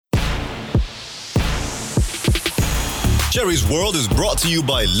Cherry's World is brought to you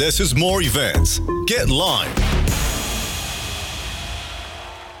by Less is More Events. Get Lime.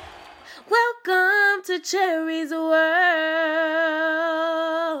 Welcome to Cherry's World.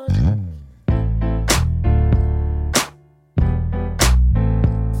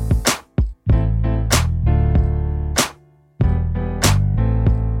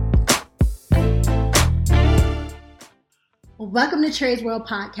 Welcome to Cherry's World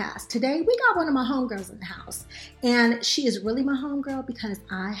Podcast. Today we got one of my homegirls in the house, and she is really my homegirl because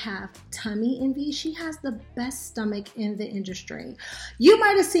I have tummy envy. She has the best stomach in the industry. You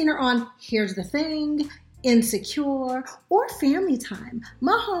might have seen her on Here's the Thing, Insecure, or Family Time.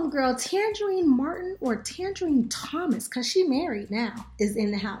 My homegirl Tanjareen Martin, or Tanjareen-Thomas, because she married now, is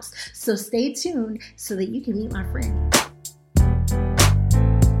in the house. So stay tuned so that you can meet my friend.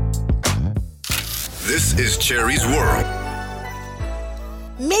 This is Cherry's World.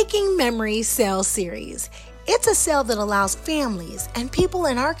 Making Memories Sale Series. It's a sale that allows families and people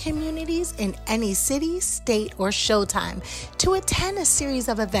in our communities in any city, state, or showtime to attend a series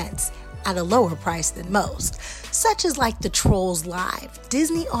of events at a lower price than most, such as like the Trolls Live,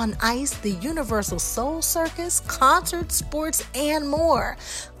 Disney on Ice, the Universal Soul Circus, concert, sports, and more.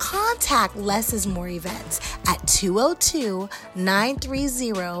 Contact Less is More Events at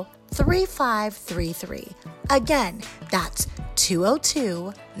 202-930-3533. Again, that's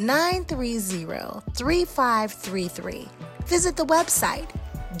 202-930-3533. Visit the website,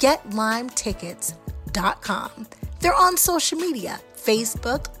 getlimetickets.com. They're on social media,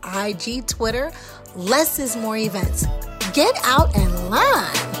 Facebook, IG, Twitter. Less is More Events. Get out and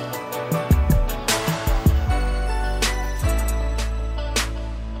lime.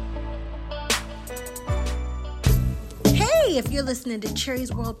 If you're listening to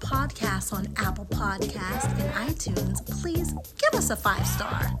Cherry's World Podcast on Apple Podcasts and iTunes, please give us a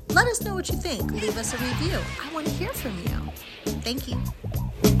 5-star. Let us know what you think. Leave us a review. I want to hear from you. Thank you.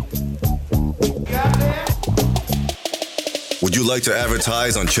 Would you like to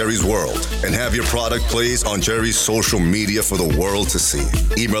advertise on Cherry's World and have your product placed on Cherry's social media for the world to see?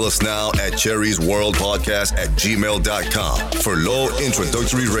 Email us now at cherrysworldpodcast@gmail.com for low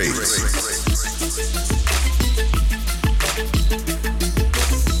introductory rates.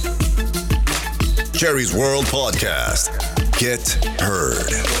 Cherry's World Podcast. Get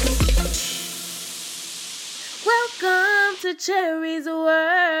heard. Welcome to Cherry's World.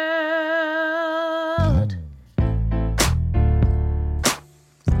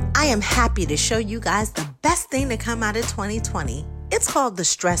 I am happy to show you guys the best thing to come out of 2020. It's called the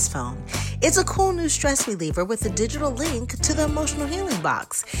Stress Phone. It's a cool new stress reliever with a digital link to the emotional healing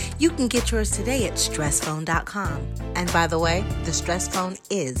box. You can get yours today at stressphone.com. And by the way, the Stress Phone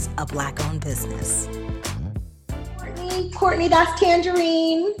is a Black-owned business. Courtney, that's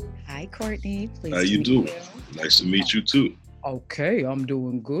Tanjareen. Hi, Courtney. Please. How you doing? Nice to meet you too. Okay, I'm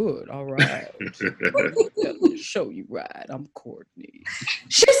doing good. All right. Let me show you right. I'm Courtney.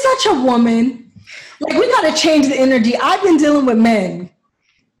 She's such a woman. Like, we got to change the energy. I've been dealing with men.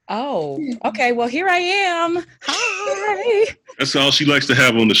 Oh, okay. Well, here I am. Hi. That's all she likes to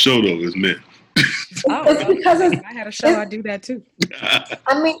have on the show, though, is men. Oh, it's because if I had a show, I'd do that too.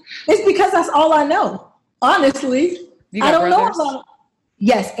 I mean, it's because that's all I know. Honestly, I don't know about.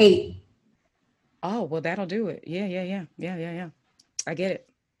 Yes, 8. Oh, well, that'll do it. Yeah. I get it.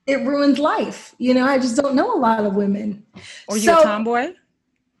 It ruins life. You know, I just don't know a lot of women. Or you a tomboy?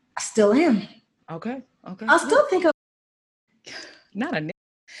 I still am. Okay. I still think of. Not a nigga.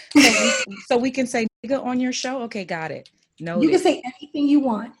 So we can say nigga on your show? Okay, got it. No, you can say anything you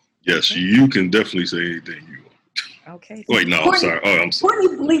want. Yes, you can definitely say anything you want. Okay. Wait, no, I'm sorry. Oh, I'm sorry.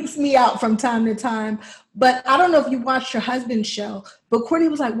 Courtney bleeps me out from time to time, but I don't know if you watched your husband's show, but Courtney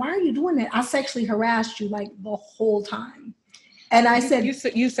was like, why are you doing that? I sexually harassed you like the whole time. And I said...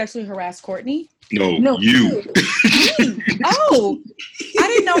 You sexually harassed Courtney? No, you. Oh, I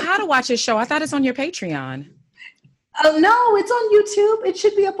didn't know how to watch his show. I thought it's on your Patreon. Oh, no, it's on YouTube. It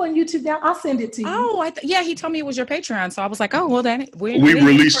should be up on YouTube now. I'll send it to you. Oh, yeah, he told me it was your Patreon. So I was like, oh, well, then we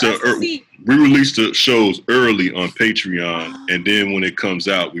released the shows early on Patreon, and then when it comes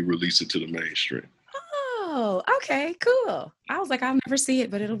out, we release it to the mainstream. Oh, okay, cool. I was like, I'll never see it,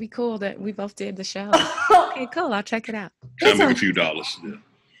 but it'll be cool that we both did the show. Okay, cool. I'll check it out. I'll make a few dollars. Yeah.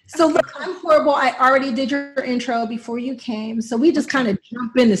 So look, I'm horrible. I already did your intro before you came. So we just kind of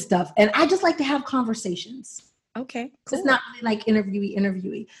jump into stuff. And I just like to have conversations. Okay, cool. It's not really like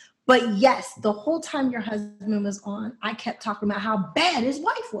interviewee. But yes, the whole time your husband was on, I kept talking about how bad his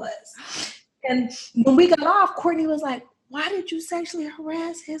wife was. And when we got off, Courtney was like, why did you sexually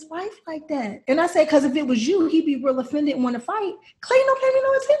harass his wife like that? And I said, because if it was you, he'd be real offended and want to fight. Clay don't pay me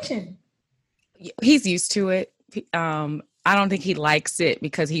no attention. He's used to it. I don't think he likes it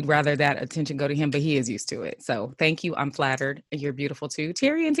because he'd rather that attention go to him, but he is used to it. So thank you. I'm flattered. You're beautiful too.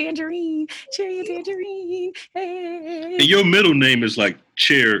 Cherry and Tangerine. Cherry and Tangerine. Hey. And your middle name is like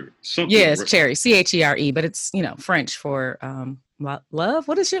Chair something. Yes, right? Cherry. Chere, but it's French for love.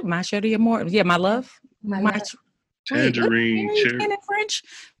 What is it? My chérie amour. Yeah, my love. Tangerine Cherry. In French?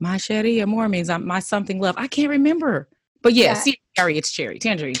 My chérie amour means my something love. I can't remember. But yeah. Cherry, it's Cherry.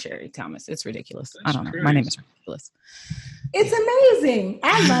 Tangerine Cherry, Thomas. It's ridiculous. That's I don't know. crazy. My name is ridiculous. It's amazing.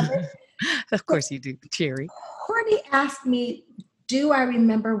 I love it. Of course you do, Cherry. Courtney asked me, do I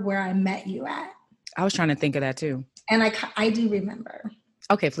remember where I met you at? I was trying to think of that too. And I do remember.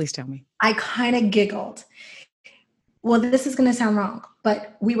 Okay, please tell me. I kind of giggled. Well, this is going to sound wrong,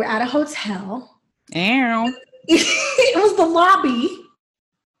 but we were at a hotel. Ow. It was the lobby.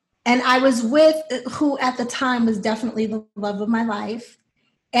 And I was with who at the time was definitely the love of my life.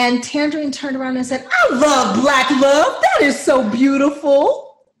 And Tangerine turned around and said, I love Black love. That is so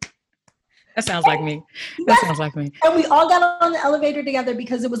beautiful. That sounds like me. Sounds like me. And we all got on the elevator together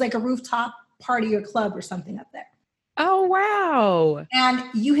because it was like a rooftop party or club or something up there. Oh, wow. And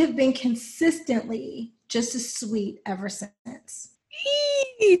you have been consistently just as sweet ever since.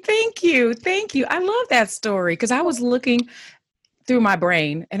 Thank you. I love that story because I was looking through my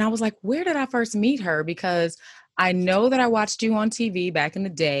brain and I was like, where did I first meet her? Because I know that I watched you on TV back in the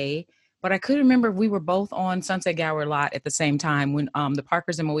day, but I couldn't remember if we were both on Sunset Gower lot at the same time when the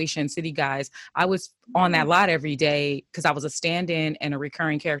Parkers and Moesha and City Guys. I was on that lot every day because I was a stand-in and a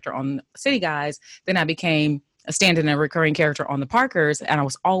recurring character on City Guys. Then I became a stand-in and a recurring character on the Parkers, and I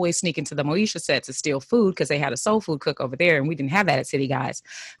was always sneaking to the Moesha set to steal food because they had a soul food cook over there, and we didn't have that at City Guys.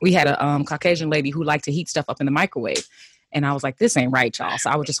 We had a Caucasian lady who liked to heat stuff up in the microwave. And I was like, this ain't right, y'all. So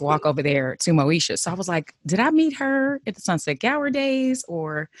I would just walk over there to Moesha. So I was like, did I meet her at the Sunset Gower days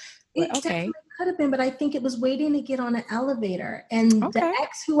or? Okay. It could have been, but I think it was waiting to get on an elevator. And the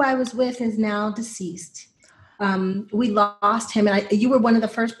ex who I was with is now deceased. We lost him. And you were one of the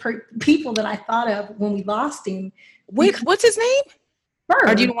first people that I thought of when we lost him. Wait, what's his name? Bird.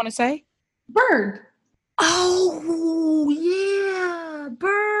 Or do you don't want to say? Bird. Oh, yeah.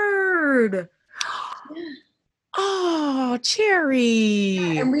 Bird. Oh,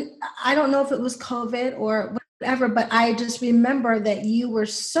 Cherry. And I don't know if it was COVID or whatever, but I just remember that you were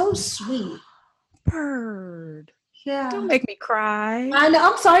so sweet. Bird. Yeah. Don't make me cry. I know.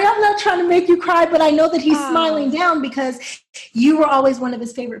 I'm sorry. I'm not trying to make you cry, but I know that he's smiling down because you were always one of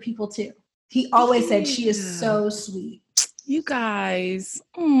his favorite people too. He always said she is so sweet. You guys.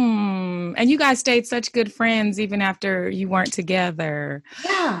 And you guys stayed such good friends even after you weren't together.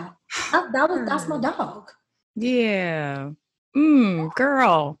 Yeah. That's my dog. Yeah.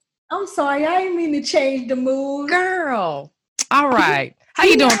 Girl. I'm sorry. I didn't mean to change the mood. Girl. All right. How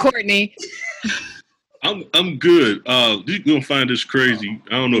you doing, Courtney? I'm good. You're gonna find this crazy.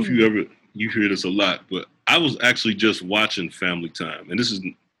 I don't know if you hear this a lot, but I was actually just watching Family Time, and this is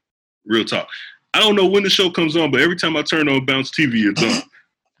real talk. I don't know when the show comes on, but every time I turn on Bounce TV, it's on.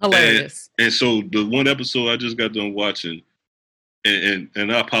 Hilarious. And so the one episode I just got done watching, and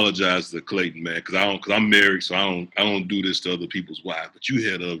I apologize to Clayton, man, because I'm married, so I don't do this to other people's wives. But you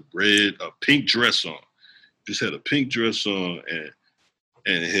had a pink dress on, just had a pink dress on,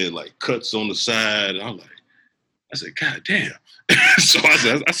 and it had like cuts on the side. And I said, God damn. So I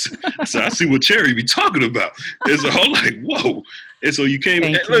said, I see what Cherry be talking about. And so I'm like, whoa. And so you came.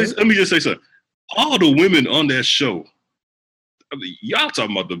 Let me just say something. All the women on that show, I mean, y'all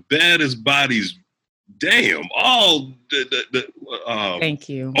talking about the baddest bodies. Damn, all the thank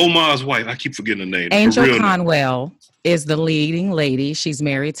you. Omar's wife, I keep forgetting the name. Angel Conwell is the leading lady. She's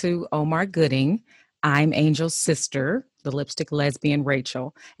married to Omar Gooding. I'm Angel's sister, the lipstick lesbian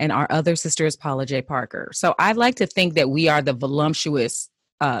Rachel, and our other sister is Paula J. Parker. So I like to think that we are the voluptuous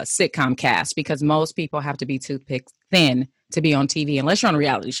sitcom cast because most people have to be toothpick thin to be on TV unless you're on a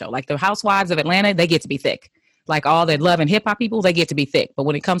reality show. Like the Housewives of Atlanta, they get to be thick. Like all the love and hip hop people, they get to be thick. But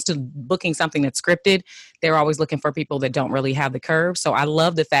when it comes to booking something that's scripted, they're always looking for people that don't really have the curve. So I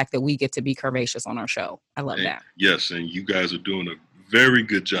love the fact that we get to be curvaceous on our show. I love that. Yes, and you guys are doing a very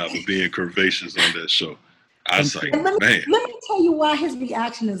good job of being curvaceous on that show. I was like, man. Let me tell you why his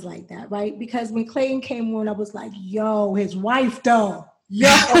reaction is like that, right? Because when Clayton came on, I was like, yo, his wife though. Yo.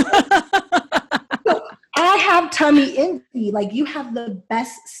 So I have tummy envy. Like you have the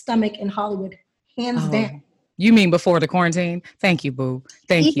best stomach in Hollywood, hands down. You mean before the quarantine? Thank you, boo.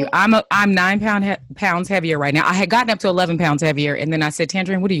 Thank you. I'm 9 pounds heavier right now. I had gotten up to 11 pounds heavier, and then I said,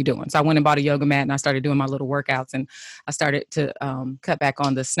 Tangerine, what are you doing? So I went and bought a yoga mat, and I started doing my little workouts, and I started to cut back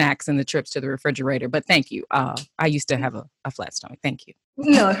on the snacks and the trips to the refrigerator. But thank you. I used to have a flat stomach. Thank you.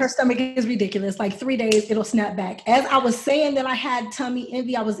 No, her stomach is ridiculous. Like 3 days, it'll snap back. As I was saying that I had tummy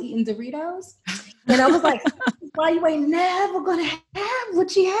envy, I was eating Doritos. And I was like, why you ain't never going to have what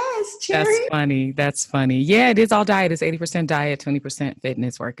she has, Cherry? That's funny. That's funny. Yeah, it is all diet. It's 80% diet, 20%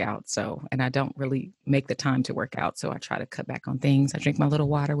 fitness workout. So, and I don't really make the time to work out. So I try to cut back on things. I drink my little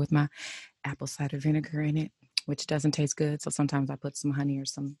water with my apple cider vinegar in it, which doesn't taste good. So sometimes I put some honey or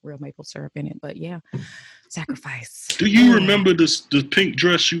some real maple syrup in it. But yeah, sacrifice. Do you remember the pink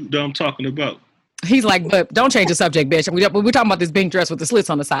dress shoot that I'm talking about? He's like, but don't change the subject, bitch. We're talking about this pink dress with the slits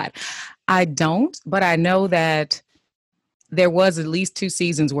on the side. I don't, but I know that there was at least 2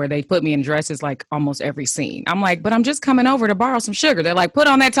 seasons where they put me in dresses like almost every scene. I'm like, but I'm just coming over to borrow some sugar. They're like, put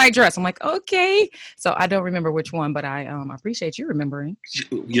on that tight dress. I'm like, okay. So I don't remember which one, but I appreciate you remembering.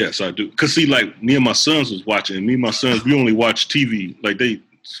 Yes, I do. Because see, like me and my sons was watching, and me and my sons, we only watch TV. Like they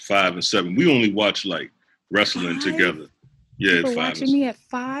 5 and 7. We only watch like wrestling together. Yeah, you were 5. Watching me at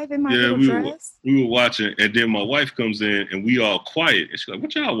 5 in my little dress? We were watching, and then my wife comes in, and we all quiet. And she's like,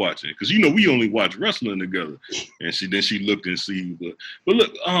 "What y'all watching?" Because we only watch wrestling together. And she looked and see, but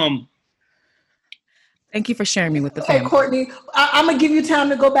look, Thank you for sharing me with the family. Hey, Courtney, I'm gonna give you time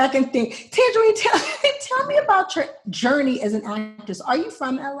to go back and think. Tanjareen, tell me about your journey as an actress. Are you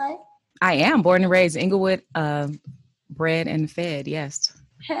from LA? I am born and raised Inglewood, bred and fed. Yes.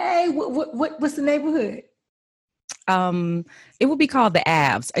 Hey, what's the neighborhood? It would be called the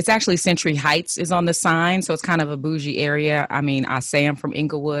Avs. It's actually Century Heights is on the sign. So it's kind of a bougie area. I mean, I say I'm from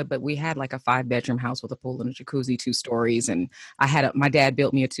Inglewood, but we had like a 5-bedroom house with a pool and a jacuzzi, 2 stories. And my dad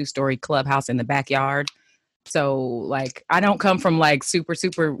built me a 2-story clubhouse in the backyard. So like, I don't come from like super,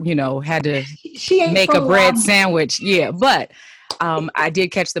 had to make a bread sandwich. Yeah. But, I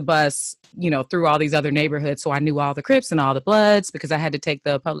did catch the bus, through all these other neighborhoods. So I knew all the Crips and all the Bloods because I had to take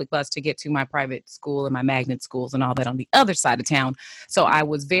the public bus to get to my private school and my magnet schools and all that on the other side of town. So I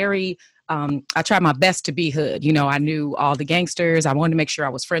was very, I tried my best to be hood. I knew all the gangsters. I wanted to make sure I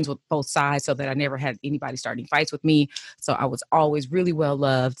was friends with both sides so that I never had anybody starting fights with me. So I was always really well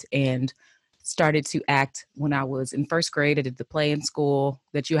loved and started to act when I was in 1st grade. I did the play in school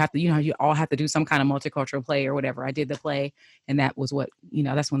that you have to, you all have to do some kind of multicultural play or whatever. I did the play and that was what,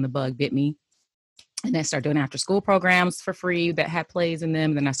 that's when the bug bit me. And then I started doing after school programs for free that had plays in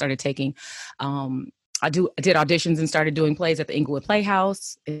them. Then I started taking, I did auditions and started doing plays at the Inglewood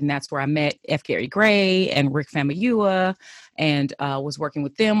Playhouse. And that's where I met F. Gary Gray and Rick Famuyiwa and was working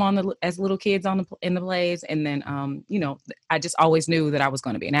with them as little kids in the plays. And then, I just always knew that I was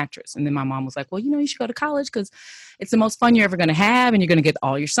going to be an actress. And then my mom was like, well, you should go to college because it's the most fun you're ever going to have. And you're going to get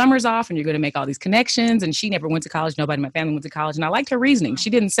all your summers off and you're going to make all these connections. And she never went to college. Nobody in my family went to college. And I liked her reasoning. She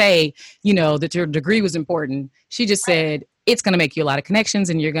didn't say, that your degree was important. She just said, it's going to make you a lot of connections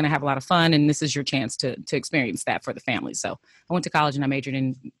and you're going to have a lot of fun. And this is your chance to experience that for the family. So I went to college and I majored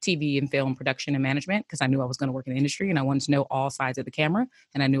in TV and film production and management because I knew I was going to work in the industry and I wanted to know all sides of the camera.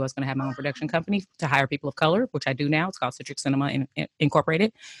 And I knew I was going to have my own production company to hire people of color, which I do now. It's called Citric Cinema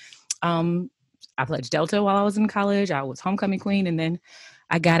Incorporated. I pledged Delta while I was in college. I was homecoming queen. And then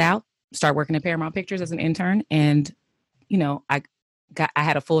I got out, started working at Paramount Pictures as an intern. And, I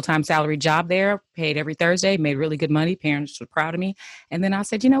had a full-time salary job there, paid every Thursday, made really good money. Parents were proud of me. And then I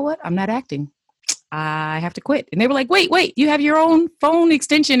said, you know what? I'm not acting. I have to quit. And they were like, wait, you have your own phone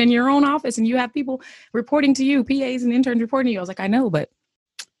extension in your own office and you have people reporting to you, PAs and interns reporting to you. I was like, I know, but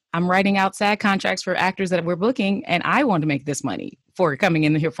I'm writing out SAG contracts for actors that we're booking and I want to make this money for coming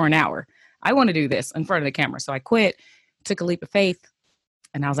in here for an hour. I want to do this in front of the camera. So I quit, took a leap of faith.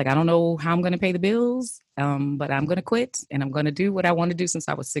 And I was like, I don't know how I'm going to pay the bills, but I'm going to quit and I'm going to do what I want to do since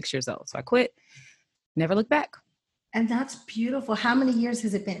I was 6 years old. So I quit, never looked back. And that's beautiful. How many years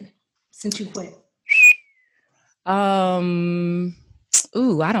has it been since you quit? I don't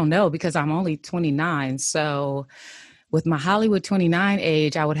know because I'm only 29. So with my Hollywood 29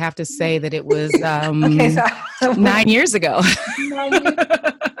 age, I would have to say that it was 9 years ago. 9 years.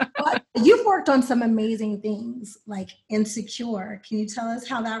 You've worked on some amazing things like Insecure. Can you tell us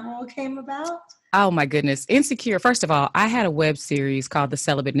how that role came about? Oh my goodness. Insecure. First of all, I had a web series called The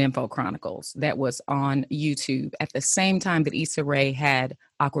Celibate Nympho Chronicles that was on YouTube at the same time that Issa Rae had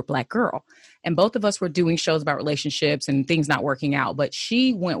Awkward Black Girl. And both of us were doing shows about relationships and things not working out, but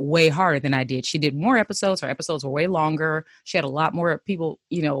she went way harder than I did. She did more episodes. Her episodes were way longer. She had a lot more people,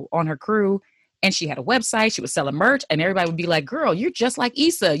 on her crew. And she had a website. She was selling merch. And everybody would be like, girl, you're just like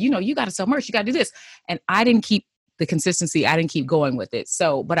Issa. You got to sell merch. You got to do this. And I didn't keep the consistency. I didn't keep going with it.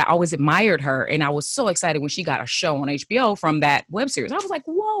 So, but I always admired her. And I was so excited when she got a show on HBO from that web series. I was like,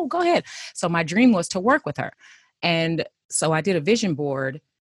 whoa, go ahead. So my dream was to work with her. And so I did a vision board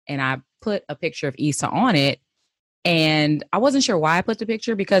and I put a picture of Issa on it. And I wasn't sure why I put the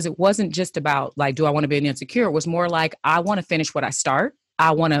picture, because it wasn't just about like, do I want to be an insecure? It was more like, I want to finish what I start.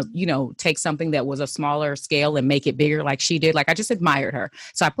 I want to, take something that was a smaller scale and make it bigger like she did. Like, I just admired her.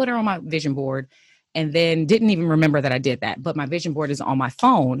 So I put her on my vision board and then didn't even remember that I did that. But my vision board is on my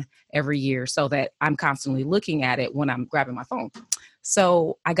phone every year so that I'm constantly looking at it when I'm grabbing my phone.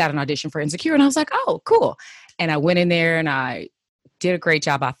 So I got an audition for Insecure and I was like, oh, cool. And I went in there and I did a great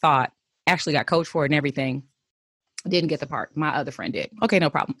job, I thought. Actually got coached for it and everything. Didn't get the part. My other friend did. Okay,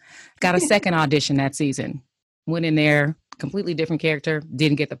 no problem. Got a second audition that season. Went in there, completely different character.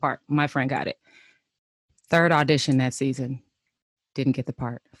 Didn't get the part. My friend got it. Third audition that season. Didn't get the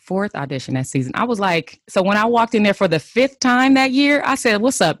part. Fourth audition that season. I was like, so when I walked in there for the fifth time that year, I said,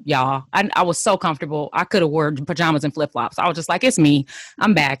 what's up, y'all? I was so comfortable. I could have worn pajamas and flip-flops. I was just like, it's me.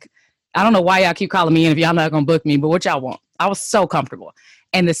 I'm back. I don't know why y'all keep calling me in if y'all not going to book me, but what y'all want? I was so comfortable.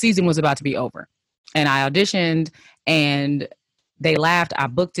 And the season was about to be over. And I auditioned and they laughed. I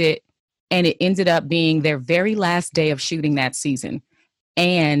booked it. And it ended up being their very last day of shooting that season.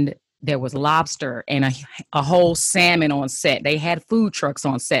 And there was lobster and a whole salmon on set. They had food trucks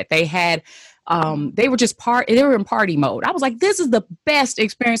on set. They had, they were in party mode. I was like, this is the best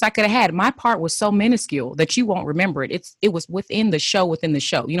experience I could have had. My part was so minuscule that you won't remember it. It was within the show.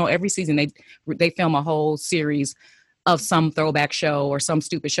 Every season they film a whole series of some throwback show or some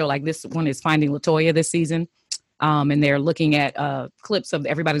stupid show. Like this one is Finding LaToya this season. And they're looking at clips of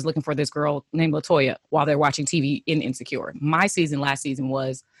everybody's looking for this girl named LaToya while they're watching TV in Insecure. My last season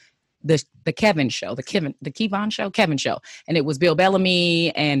was the Kevin show, the Kevin show. And it was Bill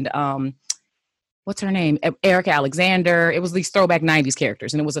Bellamy and what's her name? Erica Alexander. It was these throwback 90s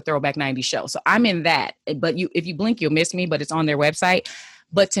characters and it was a throwback 90s show. So I'm in that, but if you blink, you'll miss me, but it's on their website.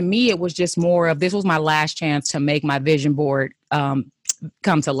 But to me, it was just more of, this was my last chance to make my vision board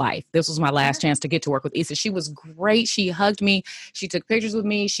come to life. This was my last chance to get to work with Issa. She was great. She hugged me. She took pictures with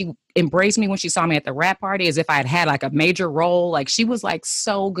me. She embraced me when she saw me at the rap party as if I had like a major role. Like she was like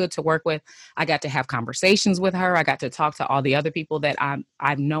so good to work with. I got to have conversations with her. I got to talk to all the other people that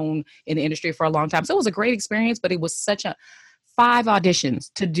I've known in the industry for a long time. So it was a great experience, but it was such 5 auditions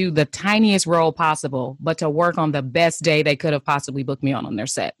to do the tiniest role possible, but to work on the best day they could have possibly booked me on their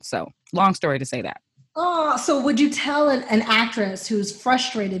set. So long story to say that. Oh, so would you tell an actress who's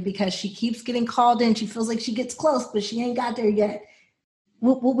frustrated because she keeps getting called in, she feels like she gets close, but she ain't got there yet?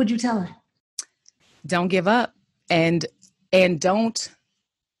 What would you tell her? Don't give up and don't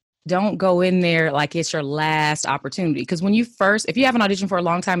go in there like it's your last opportunity. Because if you have an audition for a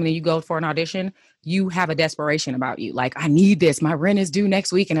long time and then you go for an audition, you have a desperation about you. Like, I need this. My rent is due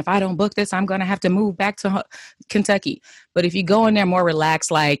next week. And if I don't book this, I'm going to have to move back to Kentucky. But if you go in there more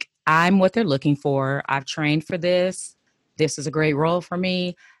relaxed, like, I'm what they're looking for. I've trained for this. This is a great role for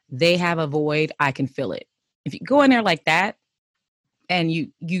me. They have a void. I can fill it. If you go in there like that and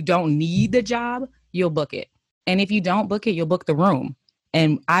you don't need the job, you'll book it. And if you don't book it, you'll book the room.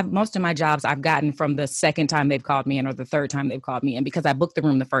 And most of my jobs I've gotten from the second time they've called me in or the third time they've called me in, because I booked the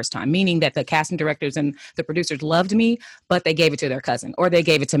room the first time, meaning that the casting directors and the producers loved me, but they gave it to their cousin, or they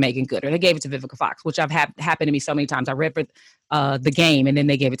gave it to Megan Good, or they gave it to Vivica Fox, which happened to me so many times. I read for The Game and then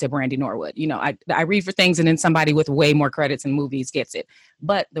they gave it to Brandy Norwood. I read for things and then somebody with way more credits in movies gets it.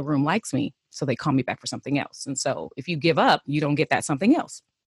 But the room likes me, so they call me back for something else. And so if you give up, you don't get that something else.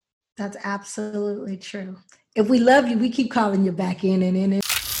 That's absolutely true. If we love you, we keep calling you back in and in.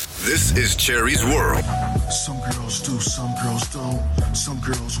 This is Cherry's World. Some girls do, some girls don't. Some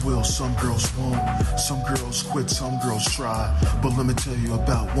girls will, some girls won't. Some girls quit, some girls try. But let me tell you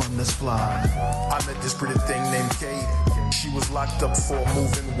about one that's fly. I met this pretty thing named Kate. She was locked up for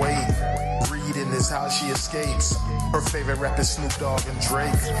moving weight. Reed in his house, she escapes. Her favorite rap is Snoop Dogg and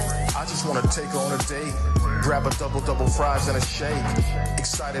Drake. I just want to take her on a date. Grab a double fries and a shake.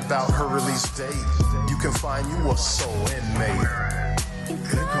 Excited about her release date. You can find you a soul inmate. It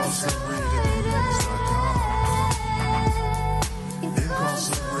goes to reading.com. It goes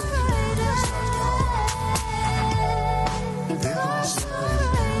to reading.com. It goes to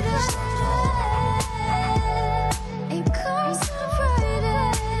reading.com. It goes to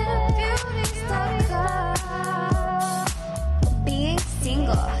reading.com. Being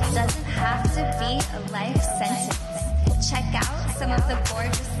single doesn't have to be a life sentence. Check out some of the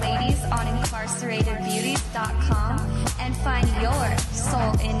gorgeous ladies on incarceratedbeauties.com and find your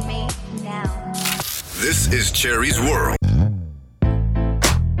soul inmate now. This is Cherry's World.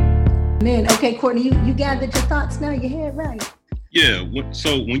 Man, okay, Courtney, you gathered your thoughts now. Your head right. Yeah.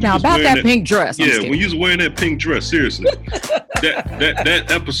 So when you now was about wearing that pink dress. Yeah, when you was wearing that pink dress, seriously, that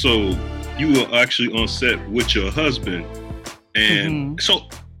episode, you were actually on set with your husband, and so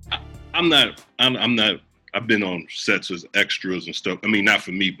I'm not I've been on sets as extras and stuff. I mean, not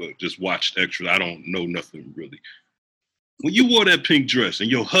for me, but just watched extras. I don't know nothing really. When you wore that pink dress and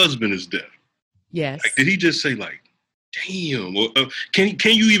your husband is deaf, Yes. like, did he just say like, "Damn"? Or, can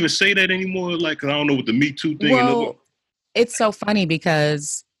you even say that anymore? Like, I don't know what the Me Too thing. Well, it's so funny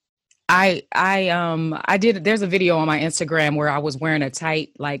because I did. There's a video on my Instagram where I was wearing a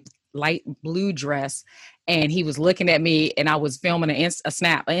tight, like light blue dress, and he was looking at me, and I was filming it was a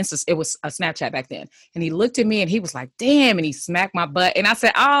Snapchat back then, and he looked at me and he was like, "Damn!" and he smacked my butt, and I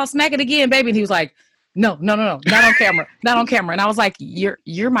said, "Oh, smack it again, baby," and he was like, "No, not on camera, not on camera," and I was like,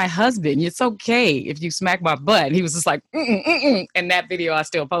 "You're my husband. It's okay if you smack my butt." And he was just like, mm-mm, mm-mm. And that video I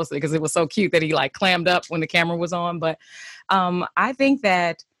still posted because it was so cute that he like clammed up when the camera was on. But I think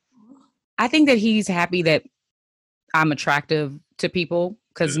that he's happy that I'm attractive to people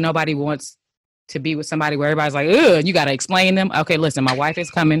because nobody wants to be with somebody where everybody's like, ugh, you got to explain them. Okay, listen, my wife is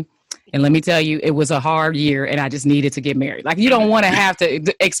coming. And let me tell you, it was a hard year and I just needed to get married. Like, you don't want to have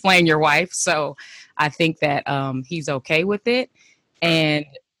to explain your wife. So I think that he's okay with it. And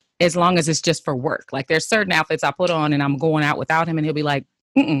as long as it's just for work, like there's certain outfits I put on and I'm going out without him and he'll be like,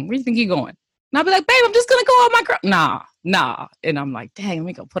 where do you think you're going? And I'll be like, babe, I'm just going to go on my girl. Nah. And I'm like, dang, let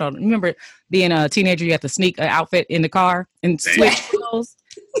me go put on. Remember being a teenager, you have to sneak an outfit in the car and switch clothes?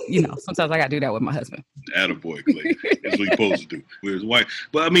 You know, sometimes I got to do that with my husband. Attaboy, Clay. That's what you're supposed to do with his wife.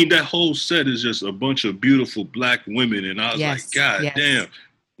 But I mean, that whole set is just a bunch of beautiful black women. And I was like, God damn.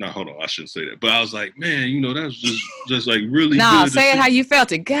 No, hold on. I shouldn't say that. But I was like, man, you know, that's just like really good. Say it how you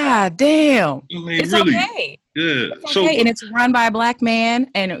felt it. God damn. I mean, it's really. Okay. Yeah. It's okay. And it's run by a black man,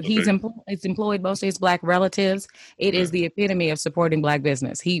 and it's employed mostly his black relatives. It is the epitome of supporting black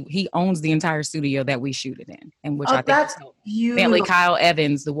business. He owns the entire studio that we shoot it in, and which I think that's is Bentley Kyle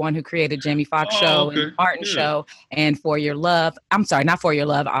Evans, the one who created Jamie Foxx show and Martin show and For Your Love. I'm sorry, not For Your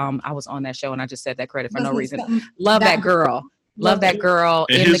Love. I was on that show and I just said that credit for no reason. Love that girl. Love that girl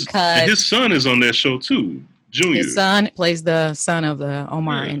and in the cut. And his son is on that show too. Junior. His son plays the son of the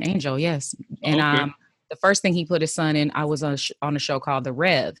Omar and Angel. Yes, and the first thing he put his son in, I was on a show called The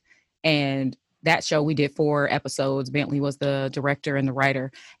Rev, and that show we did 4 episodes. Bentley was the director and the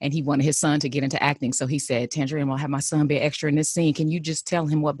writer, and he wanted his son to get into acting. So he said, Tanjareen, I'll have my son be an extra in this scene. Can you just tell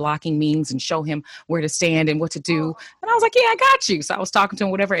him what blocking means and show him where to stand and what to do? And I was like, yeah, I got you. So I was talking to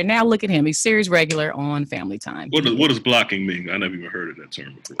him, whatever. And now look at him. He's series regular on Family Time. What does blocking mean? I never even heard of that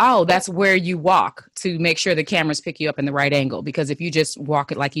term before. Oh, that's where you walk to make sure the cameras pick you up in the right angle. Because if you just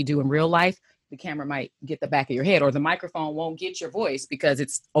walk it like you do in real life, the camera might get the back of your head, or the microphone won't get your voice because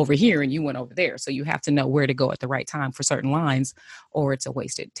it's over here and you went over there. So you have to know where to go at the right time for certain lines, or it's a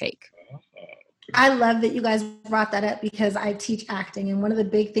wasted take. I love that you guys brought that up because I teach acting. And one of the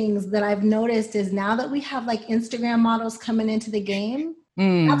big things that I've noticed is now that we have like Instagram models coming into the game,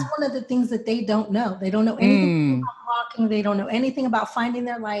 that's one of the things that they don't know. They don't know anything about walking. They don't know anything about finding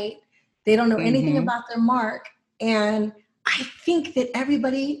their light. They don't know anything about their mark. And I think that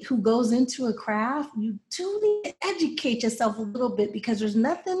everybody who goes into a craft, you do need to educate yourself a little bit because there's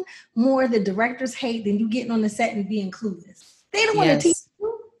nothing more that directors hate than you getting on the set and being clueless. They don't want to teach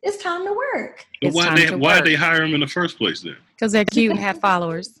you. It's time to work. But why did they hire them in the first place then? Because they're cute and have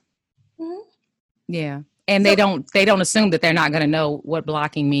followers. Yeah. And they don't assume that they're not going to know what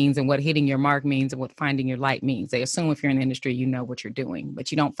blocking means and what hitting your mark means and what finding your light means. They assume if you're in the industry, you know what you're doing,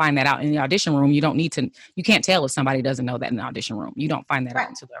 but you don't find that out in the audition room. You can't tell if somebody doesn't know that in the audition room. You don't find that out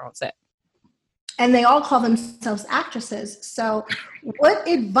until they're on set. And they all call themselves actresses. So what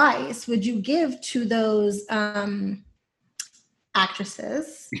advice would you give to those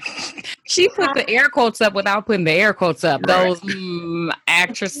actresses? She put the air quotes up without putting the air quotes up. Right. Those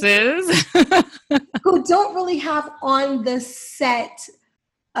actresses who don't really have on the set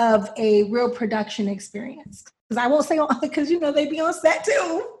of a real production experience. Because I won't say on, because they be on set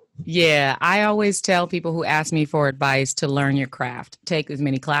too. Yeah, I always tell people who ask me for advice to learn your craft. Take as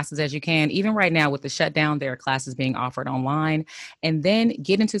many classes as you can. Even right now with the shutdown, there are classes being offered online. And then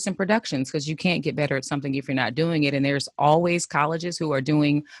get into some productions because you can't get better at something if you're not doing it. And there's always colleges who are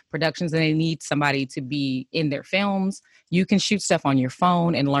doing productions and they need somebody to be in their films. You can shoot stuff on your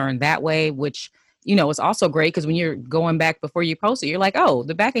phone and learn that way, which it's also great because when you're going back before you post it, you're like, oh,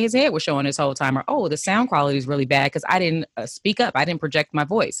 the back of his head was showing this whole time, or, oh, the sound quality is really bad because I didn't speak up. I didn't project my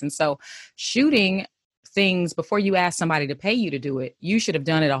voice. And so shooting things before you ask somebody to pay you to do it, you should have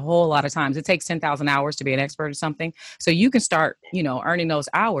done it a whole lot of times. It takes 10,000 hours to be an expert or something. So you can start, earning those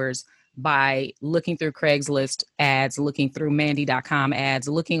hours by looking through Craigslist ads, looking through Mandy.com ads,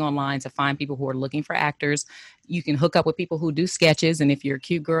 looking online to find people who are looking for actors. You can hook up with people who do sketches. And if you're a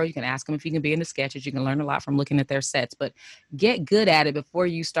cute girl, you can ask them if you can be in the sketches. You can learn a lot from looking at their sets, but get good at it before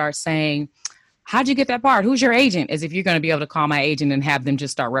you start saying, how'd you get that part? Who's your agent? As if you're going to be able to call my agent and have them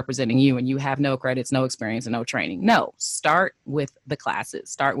just start representing you and you have no credits, no experience, and no training. No, start with the classes.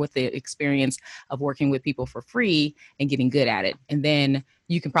 Start with the experience of working with people for free and getting good at it. And then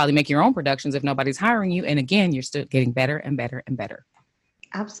you can probably make your own productions if nobody's hiring you. And again, you're still getting better and better and better.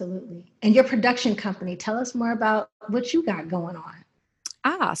 Absolutely. And your production company, tell us more about what you got going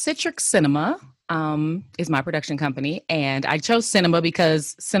on. Citric Cinema is my production company. And I chose cinema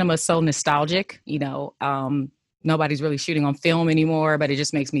because cinema is so nostalgic. Nobody's really shooting on film anymore, but it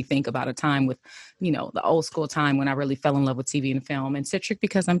just makes me think about a time with, the old school time when I really fell in love with TV and film. And Citric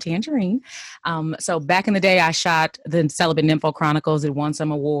because I'm Tanjareen. So back in the day, I shot the Celibate Nympho Chronicles. It won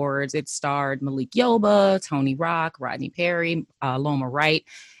some awards. It starred Malik Yoba, Tony Rock, Rodney Perry, Loma Wright.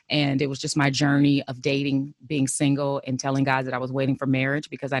 And it was just my journey of dating, being single, and telling guys that I was waiting for marriage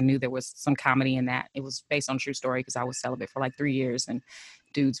because I knew there was some comedy in that. It was based on a true story because I was celibate for like 3 years and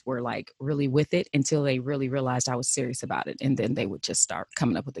dudes were like really with it until they really realized I was serious about it. And then they would just start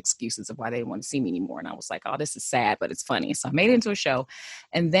coming up with excuses of why they didn't want to see me anymore. And I was like, oh, this is sad, but it's funny. So I made it into a show.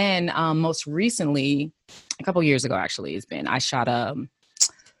 And then most recently, a couple years ago, actually, I shot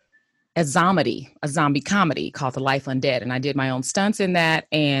a zombie comedy called The Life Undead. And I did my own stunts in that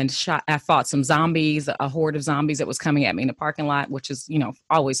and I fought some zombies, a horde of zombies that was coming at me in the parking lot, which is,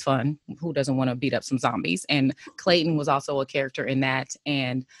 always fun. Who doesn't want to beat up some zombies? And Clayton was also a character in that.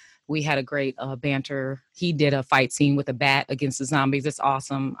 And we had a great banter. He did a fight scene with a bat against the zombies. It's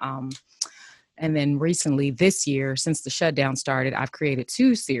awesome. And then recently this year, since the shutdown started, I've created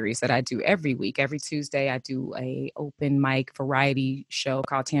 2 series that I do every week. Every Tuesday, I do a open mic variety show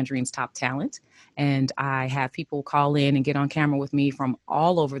called Tanjareen's Top Talent. And I have people call in and get on camera with me from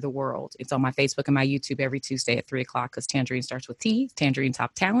all over the world. It's on my Facebook and my YouTube every Tuesday at 3 o'clock because Tanjareen starts with T. Tanjareen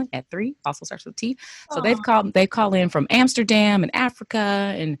Top Talent at 3 also starts with T. So they call in from Amsterdam and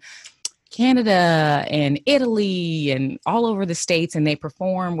Africa and Canada and Italy and all over the States, and they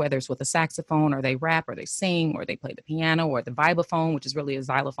perform, whether it's with a saxophone or they rap or they sing or they play the piano or the vibraphone, which is really a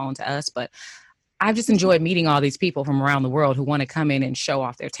xylophone to us. But I've just enjoyed meeting all these people from around the world who want to come in and show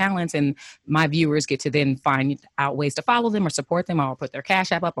off their talents. And my viewers get to then find out ways to follow them or support them, or put their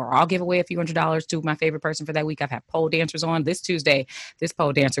Cash App up, or I'll give away a few $100s to my favorite person for that week. I've had pole dancers on. This Tuesday, this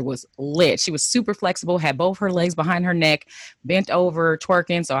pole dancer was lit. She was super flexible, had both her legs behind her neck, bent over,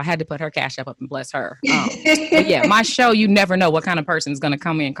 twerking. So I had to put her Cash App up and bless her. But yeah, my show, you never know what kind of person is going to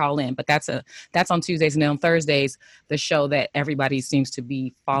come in and call in. But that's on Tuesdays. And then on Thursdays, the show that everybody seems to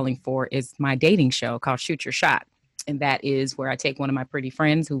be falling for is my dating show called Shoot Your Shot. And that is where I take one of my pretty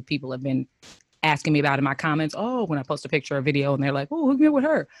friends who people have been asking me about in my comments. Oh, when I post a picture or video and they're like, oh, hook me up with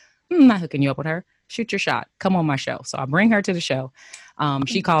her. I'm not hooking you up with her. Shoot your shot. Come on my show. So I bring her to the show.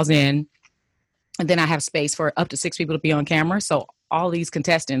 She calls in, and then I have space for up to 6 people to be on camera. So all these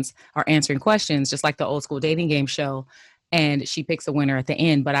contestants are answering questions just like the old school dating game show. And she picks a winner at the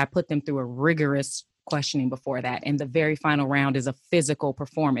end, but I put them through a rigorous questioning before that. And the very final round is a physical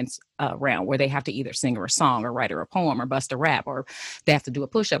performance round where they have to either sing or a song or write or a poem or bust a rap, or they have to do a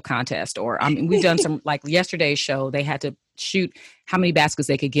push-up contest. Or we've done some, like yesterday's show, they had to shoot how many baskets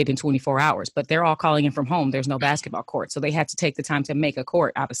they could get in 24 hours, but they're all calling in from home. There's no basketball court. So they had to take the time to make a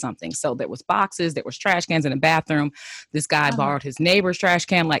court out of something. So there was boxes, there was trash cans in the bathroom. This guy borrowed his neighbor's trash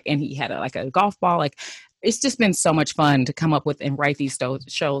can, and he had a golf ball. It's just been so much fun to come up with and write these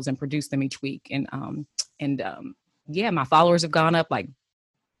shows and produce them each week. And my followers have gone up like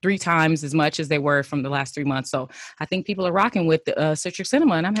 3 times as much as they were from the last 3 months. So I think people are rocking with Citric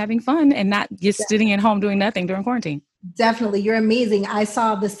Cinema, and I'm having fun and not just sitting at home doing nothing during quarantine. Definitely. You're amazing. I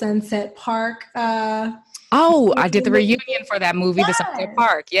saw the Sunset Park. I did the reunion for that movie, The Sunset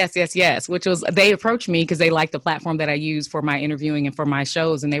Park. Yes. Which was, they approached me because they liked the platform that I use for my interviewing and for my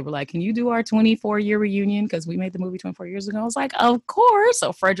shows. And they were like, can you do our 24-year reunion? Because we made the movie 24 years ago. I was like, of course.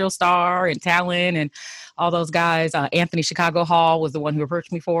 So Fredro Starr and Talon and all those guys. Anthony Chicago Hall was the one who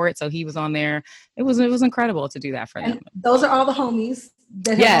approached me for it. So he was on there. It was incredible to do that for them. And those are all the homies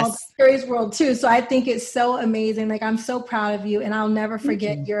that have all the Cherry's World too. So I think it's so amazing. Like, I'm so proud of you, and I'll never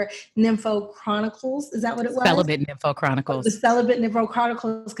forget your Nympho Chronicles. Is that what it was? Celibate Nympho Chronicles. The Celibate Nympho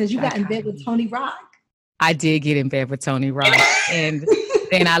Chronicles, because you got in bed with Tony Rock. I did get in bed with Tony Rock. And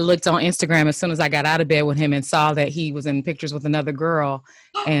then I looked on Instagram as soon as I got out of bed with him and saw that he was in pictures with another girl,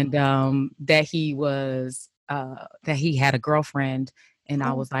 and that he had a girlfriend. And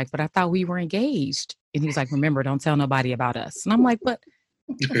I was like, but I thought we were engaged. And he was like, remember, don't tell nobody about us. And I'm like, but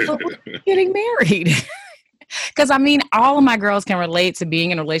we're getting married. Because all of my girls can relate to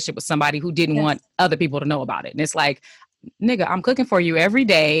being in a relationship with somebody who didn't want other people to know about it. And it's like, nigga, I'm cooking for you every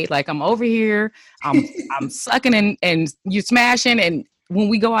day. Like, I'm over here, I'm sucking and you smashing, and when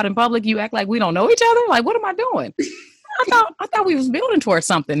we go out in public, you act like we don't know each other. Like, what am I doing? I thought we was building towards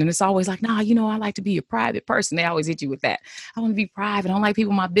something. And it's always like, nah, I like to be a private person. They always hit you with that. I want to be private. I don't like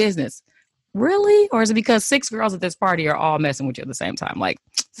people in my business. Really? Or is it because 6 girls at this party are all messing with you at the same time? Like,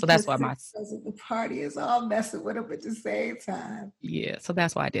 so that's why the party is all messing with them at the same time. Yeah. So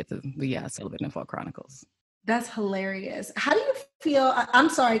that's why I did the Celibate Info Chronicles. That's hilarious. How do you feel? I'm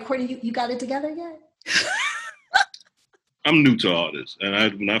sorry, Courtney, you got it together yet? I'm new to all this.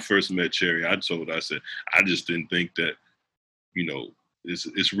 And when I first met Cherry, I said, I just didn't think that,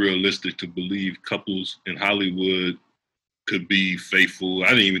 it's realistic to believe couples in Hollywood could be faithful. I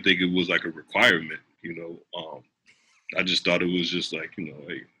didn't even think it was like a requirement, I just thought it was just like,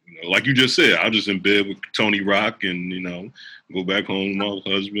 hey, like you just said, I was just in bed with Tony Rock and, go back home with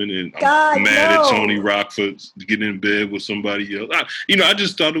my husband and I'm mad at Tony Rock for getting in bed with somebody else. I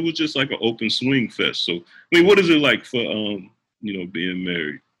just thought it was just like an open swing fest. So, what is it like for, being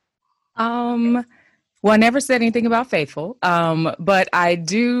married? Well, I never said anything about faithful. But I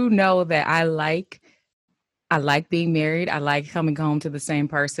do know that I like being married. I like coming home to the same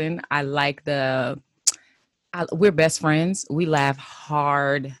person. I like we're best friends. We laugh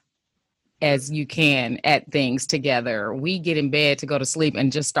hard as you can at things together. We get in bed to go to sleep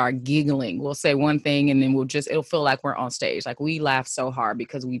and just start giggling. We'll say one thing and then it'll feel like we're on stage. Like we laugh so hard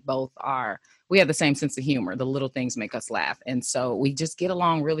because we have the same sense of humor. The little things make us laugh. And so we just get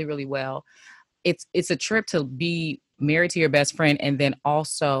along really, really well. It's a trip to be married to your best friend. And then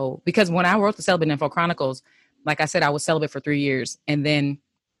also, because when I wrote the Celibate Info Chronicles, like I said, I was celibate for 3 years. And then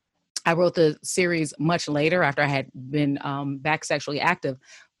I wrote the series much later after I had been back sexually active.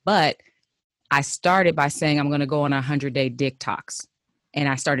 But I started by saying I'm going to go on 100-day dick talks. And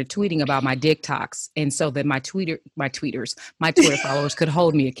I started tweeting about my dick talks. And so that my Twitter followers could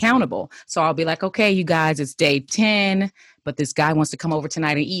hold me accountable. So I'll be like, okay, you guys, it's day 10, but this guy wants to come over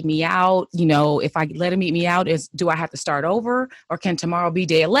tonight and eat me out. If I let him eat me out, do I have to start over or can tomorrow be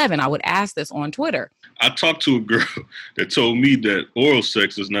day 11? I would ask this on Twitter. I talked to a girl that told me that oral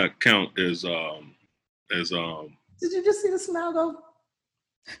sex does not count as. Did you just see the smile go?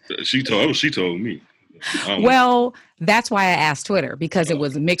 She told me. Well, that's why I asked Twitter, because it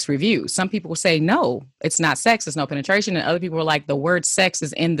was mixed reviews. Some people say, no, it's not sex, it's no penetration. And other people were like, the word sex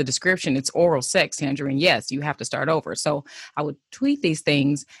is in the description. It's oral sex, Tanjareen. Yes, you have to start over. So I would tweet these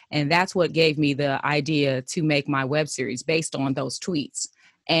things. And that's what gave me the idea to make my web series based on those tweets.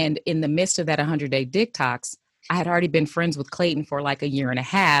 And in the midst of that 100-day dick talks, I had already been friends with Clayton for like a year and a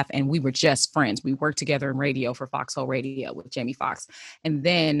half, and we were just friends. We worked together in radio for Foxhole Radio with Jamie Foxx. And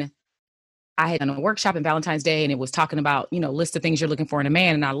then I had done a workshop in Valentine's Day, and it was talking about, list of things you're looking for in a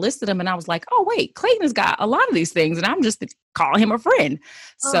man. And I listed them, and I was like, oh, wait, Clayton has got a lot of these things, and I'm just calling him a friend.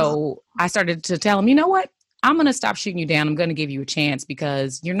 So I started to tell him, you know what? I'm going to stop shooting you down. I'm going to give you a chance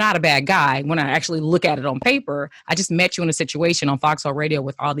because you're not a bad guy. When I actually look at it on paper, I just met you in a situation on Foxhole Radio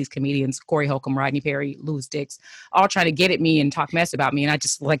with all these comedians, Corey Holcomb, Rodney Perry, Louis Dix, all trying to get at me and talk mess about me. And I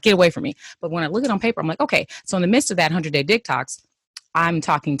just like, get away from me. But when I look at it on paper, I'm like, okay. So in the midst of that 100-day dick talks, I'm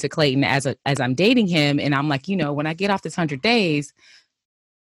talking to Clayton as I'm dating him. And I'm like, when I get off this 100 days,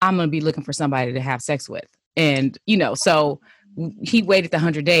 I'm going to be looking for somebody to have sex with. And, so he waited the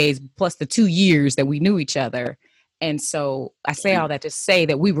 100 days plus the 2 years that we knew each other. And so I say all that to say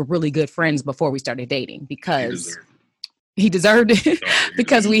that we were really good friends before we started dating because he deserved it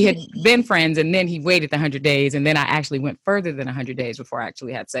because we had been friends. And then he waited the 100 days. And then I actually went further than 100 days before I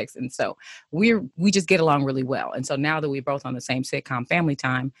actually had sex. And so we just get along really well. And so now that we're both on the same sitcom, Family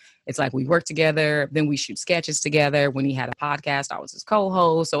Time, it's like we work together. Then we shoot sketches together. When he had a podcast, I was his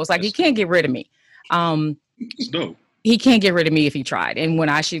co-host. So it's like, he can't get rid of me. No. He can't get rid of me if he tried. And when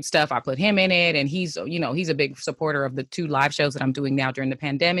I shoot stuff, I put him in it. And he's a big supporter of the 2 live shows that I'm doing now during the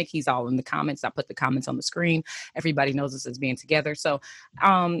pandemic. He's all in the comments. I put the comments on the screen. Everybody knows us as being together. So,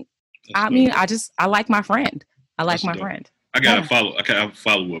 I like my friend. I like my friend. I got a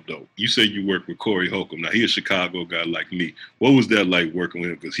follow up though. You say you work with Corey Holcomb. Now he's a Chicago guy like me. What was that like working with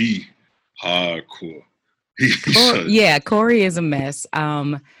him? Because he hardcore. Corey is a mess.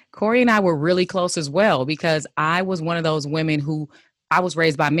 Corey and I were really close as well because I was one of those women who I was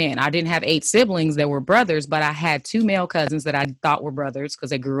raised by men. I didn't have 8 siblings that were brothers, but I had 2 male cousins that I thought were brothers because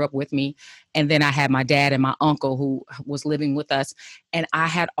they grew up with me. And then I had my dad and my uncle who was living with us. And I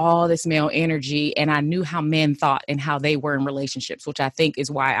had all this male energy and I knew how men thought and how they were in relationships, which I think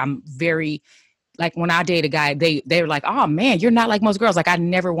is why I'm very like when I date a guy, they were like, oh man, you're not like most girls. Like I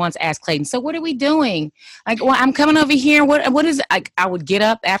never once asked Clayton, so what are we doing? Like, well, I'm coming over here. What is it? Like I would get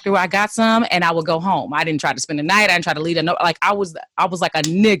up after I got some and I would go home. I didn't try to spend the night. I didn't try to leave a note. Like I was like a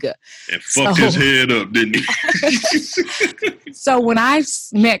nigga. And fucked his head up, didn't he? So when I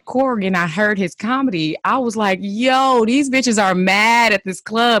met Corey and I heard his comedy, I was like, yo, these bitches are mad at this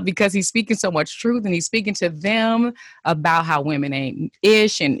club because he's speaking so much truth and he's speaking to them about how women ain't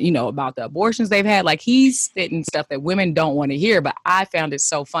ish and, you know, about the abortions they've had. Like he's spitting stuff that women don't want to hear, but I found it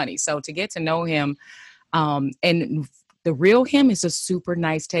so funny. So to get to know him, and the real him is a super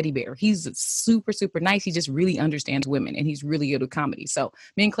nice teddy bear. He's super, super nice. He just really understands women and he's really good with comedy. So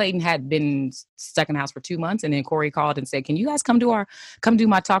me and Clayton had been stuck in the house for 2 months and then Corey called and said, can you guys come do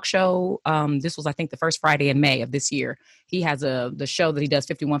my talk show? This was, I think, the first Friday in May of this year. He has the show that he does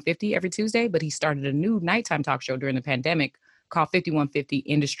 5150 every Tuesday, but he started a new nighttime talk show during the pandemic called 5150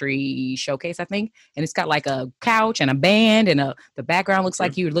 Industry Showcase, I think. And it's got like a couch and a band and the background looks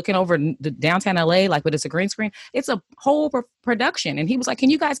like you're looking over the downtown LA, like, but it's a green screen. It's a whole production. And he was like, can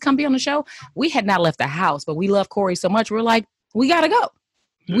you guys come be on the show? We had not left the house, but we love Corey so much. We're like, we got to go.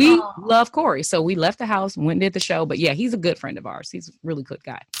 We love Corey. So we left the house, went and did the show. But yeah, he's a good friend of ours. He's a really good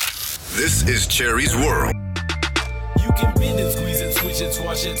guy. This is Cherry's World. You can bend it, squeeze it, switch it,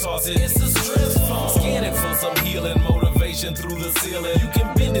 squash it, toss it. It's a stress phone. Scan it for some healing motivation through the ceiling. You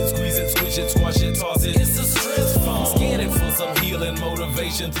can bend it, squeeze it, switch it, squash it, toss it. It's a stress phone. Scan it for some healing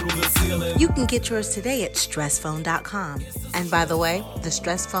motivation through the ceiling. You can get yours today at stressphone.com. And by the way, the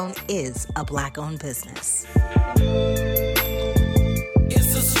Stress Phone is a Black-owned business.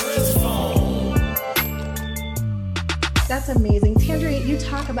 It's a stress phone. That's amazing. Tanjareen, you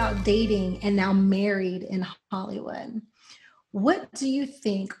talk about dating and now married in Hollywood. What do you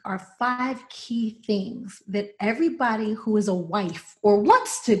think are 5 key things that everybody who is a wife or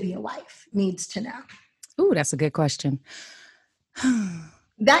wants to be a wife needs to know? Ooh, that's a good question.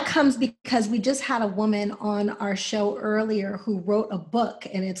 That comes because we just had a woman on our show earlier who wrote a book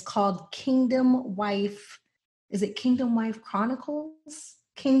and it's called Kingdom Wife. Is it Kingdom Wife Chronicles?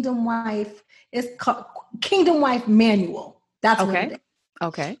 Kingdom Wife. It's called Kingdom Wife Manual. That's what it is.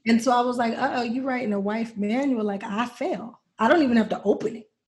 Okay. And so I was like, you writing a wife manual? Like I fail. I don't even have to open it.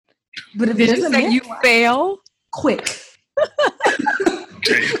 But if Did you say you fail? Quick.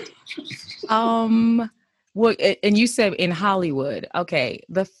 Well, and you said in Hollywood. Okay.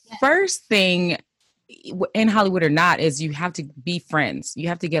 The first thing in Hollywood or not is you have to be friends. You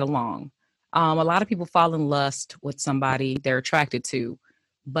have to get along. A lot of people fall in lust with somebody they're attracted to,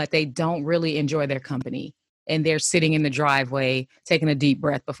 but they don't really enjoy their company. And they're sitting in the driveway, taking a deep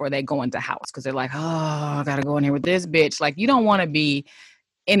breath before they go into the house. Cause they're like, oh, I gotta go in here with this bitch. Like you don't want to be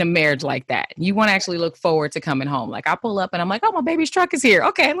in a marriage like that. You want to actually look forward to coming home. Like I pull up and I'm like, oh, my baby's truck is here.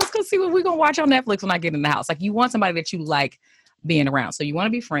 Okay, let's go see what we're going to watch on Netflix when I get in the house. Like you want somebody that you like being around. So you want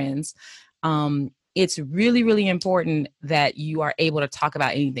to be friends. It's really, really important that you are able to talk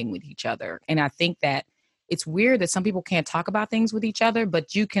about anything with each other. And I think that it's weird that some people can't talk about things with each other,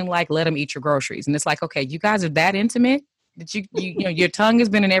 but you can like let them eat your groceries. And it's like, okay, you guys are that intimate that you know, your tongue has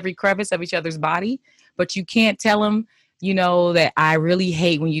been in every crevice of each other's body, but you can't tell them, you know, that I really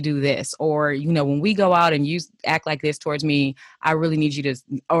hate when you do this, or, you know, when we go out and you act like this towards me, I really need you to,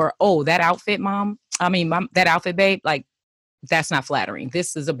 or, oh, that outfit, that outfit, babe, like, that's not flattering.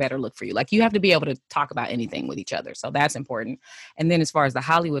 This is a better look for you. Like you have to be able to talk about anything with each other. So that's important. And then as far as the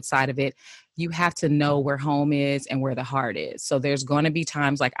Hollywood side of it, you have to know where home is and where the heart is. So there's going to be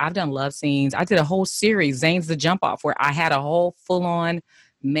times like I've done love scenes. I did a whole series, Zane's the Jump Off, where I had a whole full on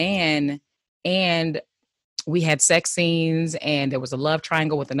man and we had sex scenes and there was a love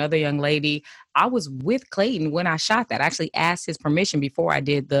triangle with another young lady. I was with Clayton when I shot that. I actually asked his permission before I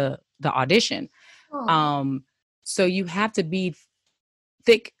did the audition. Oh. So you have to be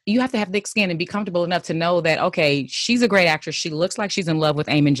thick. You have to have thick skin and be comfortable enough to know that, okay, she's a great actress. She looks like she's in love with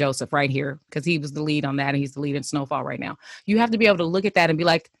Eamon Joseph right here because he was the lead on that and he's the lead in Snowfall right now. You have to be able to look at that and be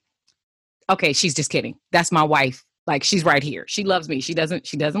like, okay, she's just kidding. That's my wife. Like she's right here. She loves me. She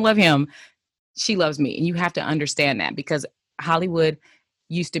doesn't love him. She loves me. And you have to understand that because Hollywood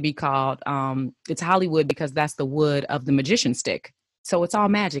used to be called, it's Hollywood because that's the wood of the magician stick. So it's all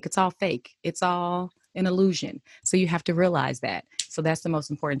magic. It's all fake. It's all an illusion. So you have to realize that. So that's the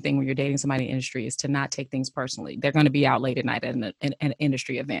most important thing when you're dating somebody in the industry is to not take things personally. They're going to be out late at night at an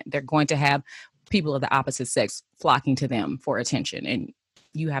industry event. They're going to have people of the opposite sex flocking to them for attention. And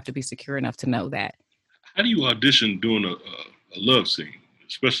you have to be secure enough to know that. How do you audition doing a love scene,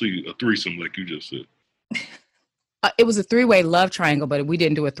 especially a threesome like you just said? It was a 3-way love triangle, but we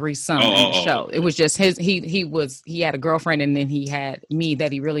didn't do a threesome in the show. It was just he had a girlfriend, and then he had me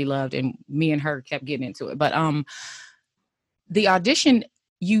that he really loved, and me and her kept getting into it. But the audition,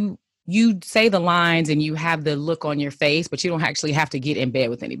 you say the lines and you have the look on your face, but you don't actually have to get in bed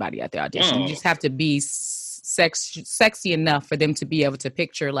with anybody at the audition. You just have to be sexy enough for them to be able to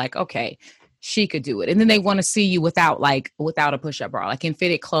picture like, okay, she could do it. And then they want to see you without a push-up bra, like in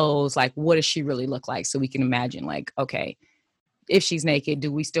fitted clothes. Like, what does she really look like? So we can imagine, like, okay, if she's naked,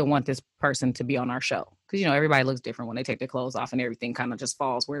 do we still want this person to be on our show? Because, everybody looks different when they take their clothes off, and everything kind of just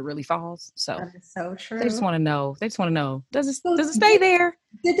falls where it really falls. So that is so true. They just want to know. Does it stay there?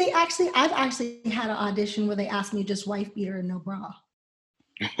 Did they actually? I've actually had an audition where they asked me just wife beater and no bra.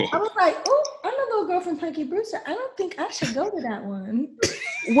 I was like, oh, I'm a little girl from Punky Brewster. I don't think I should go to that one.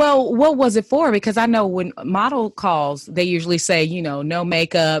 Well, what was it for? Because I know when model calls, they usually say, no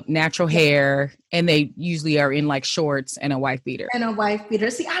makeup, natural hair, and they usually are in like shorts and a wife beater.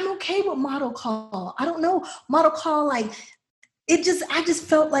 See, I'm okay with model call. I don't know. Model call, like, I just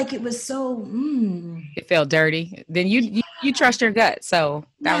felt like it was so, It felt dirty. Then you trust your gut. So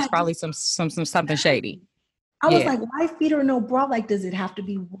that was probably something shady. I was like, wife beater, no bra. Like, does it have to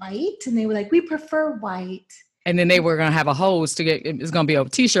be white? And they were like, we prefer white. And then they were going to have a hose to get, it's going to be a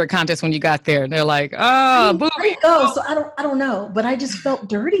t-shirt contest when you got there. And they're like, booby. So I don't know, but I just felt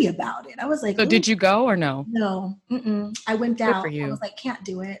dirty about it. I was like, so did you go or no? No, I went down. Good for you. I was like, can't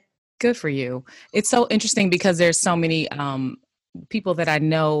do it. Good for you. It's so interesting because there's so many people that I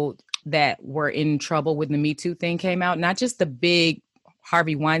know that were in trouble when the Me Too thing came out. Not just the big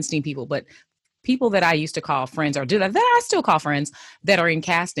Harvey Weinstein people, but people that I used to call friends, or that I still call friends, that are in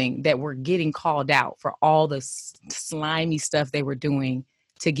casting, that were getting called out for all the slimy stuff they were doing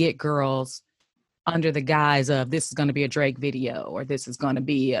to get girls under the guise of, this is going to be a Drake video, or this is going to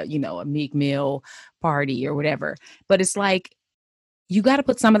be a Meek Mill party or whatever. But it's like, you got to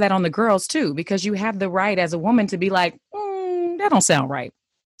put some of that on the girls too, because you have the right as a woman to be like, that don't sound right.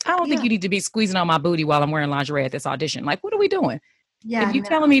 I don't think you need to be squeezing on my booty while I'm wearing lingerie at this audition. Like, what are we doing? Yeah, if you're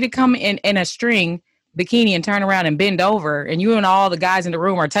telling me to come in a string bikini and turn around and bend over, and you and all the guys in the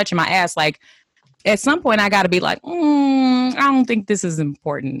room are touching my ass, like, at some point I got to be like, I don't think this is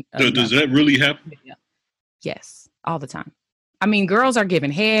important. Does that really happen? Yes, all the time. I mean, girls are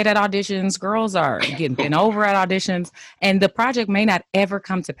giving head at auditions. Girls are getting bent over at auditions. And the project may not ever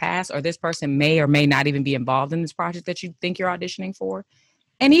come to pass, or this person may or may not even be involved in this project that you think you're auditioning for.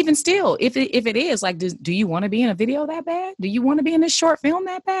 And even still, if it is, like, do you want to be in a video that bad? Do you want to be in this short film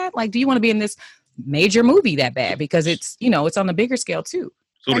that bad? Like, do you want to be in this major movie that bad? Because it's, it's on the bigger scale too.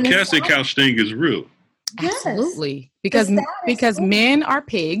 So the casting couch thing is real. Yes. Absolutely. Because men are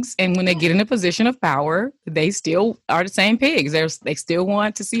pigs, and when they get in a position of power, they still are the same pigs. They still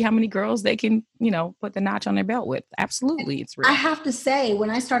want to see how many girls they can, put the notch on their belt with. Absolutely. It's real. I have to say, when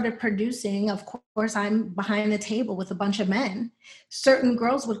I started producing, of course, I'm behind the table with a bunch of men. Certain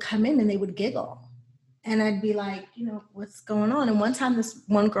girls would come in and they would giggle. And I'd be like, what's going on? And one time this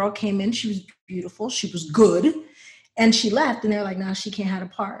one girl came in, she was beautiful, she was good. And she left, and they're like, no, she can't have a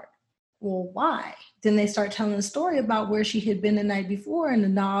part. Well, why? Then they start telling a story about where she had been the night before and the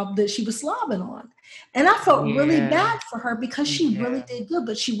knob that she was slobbing on. And I felt really bad for her because she really did good,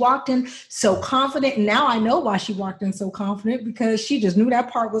 but she walked in so confident. And now I know why she walked in so confident, because she just knew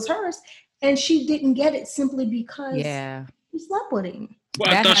that part was hers. And she didn't get it simply because she slept with him.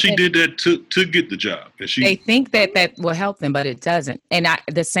 Well, I thought she did that to get the job. They think that will help them, but it doesn't. And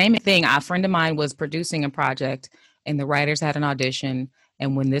the same thing, a friend of mine was producing a project, and the writers had an audition.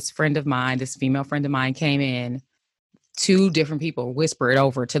 And when this female friend of mine came in, 2 different people whispered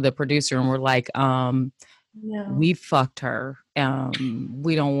over to the producer and were like, we fucked her.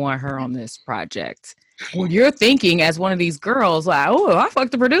 We don't want her on this project. Well, you're thinking as one of these girls, like, oh, I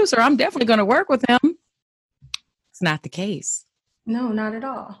fucked the producer, I'm definitely going to work with him. It's not the case. No, not at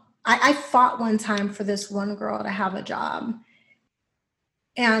all. I fought one time for this one girl to have a job,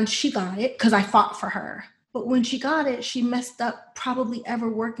 and she got it because I fought for her. But when she got it, she messed up probably ever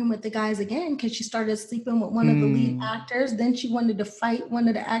working with the guys again, because she started sleeping with one of the lead actors. Then she wanted to fight one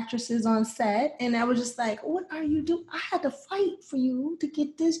of the actresses on set. And I was just like, what are you doing? I had to fight for you to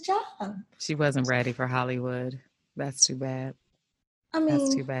get this job. She wasn't ready for Hollywood. That's too bad. I mean,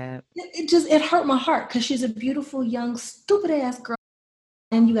 that's too bad. It hurt my heart, because she's a beautiful, young, stupid ass girl.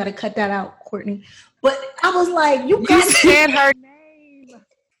 And you got to cut that out, Courtney. But I was like, you said her name.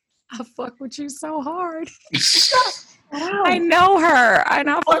 I fuck with you so hard. I know her, and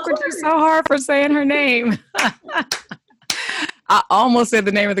I fuck with you so hard for saying her name. I almost said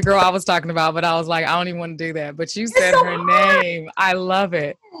the name of the girl I was talking about, but I was like, I don't even want to do that. But you said so her hard. name. I love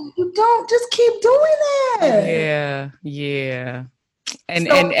it. You don't just keep doing that. Yeah. And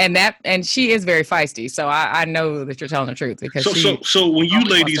So- and she is very feisty. So I know that you're telling the truth because so when you always wants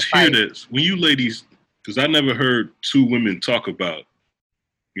ladies to hear fight. this, when you ladies, because I never heard two women talk about,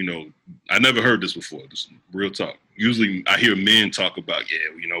 I never heard this before. This is real talk. Usually I hear men talk about,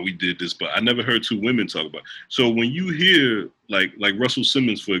 we did this, but I never heard two women talk about. So when you hear like Russell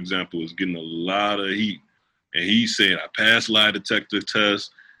Simmons, for example, is getting a lot of heat, and he's saying I passed lie detector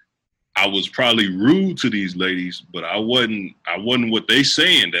tests. I was probably rude to these ladies, but I wasn't what they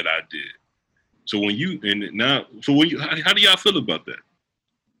saying that I did. So how do y'all feel about that?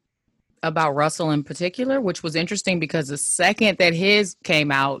 About Russell in particular, which was interesting because the second that his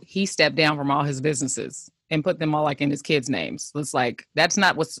came out, he stepped down from all his businesses and put them all like in his kids' names. It's like, that's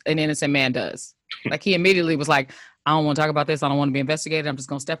not what an innocent man does. Like he immediately was like, I don't want to talk about this. I don't want to be investigated. I'm just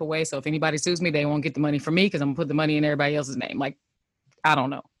going to step away. So if anybody sues me, they won't get the money from me because I'm going to put the money in everybody else's name. Like, I don't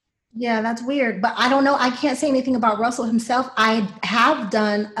know. Yeah, that's weird. But I don't know. I can't say anything about Russell himself. I have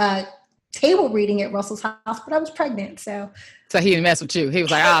done a table reading at Russell's house, but I was pregnant. So he didn't mess with you. He was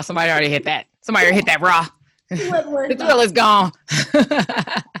like, somebody already hit that. Somebody already hit that raw. The the thrill is gone.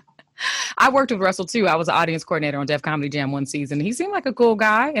 I worked with Russell too. I was an audience coordinator on Def Comedy Jam one season. He seemed like a cool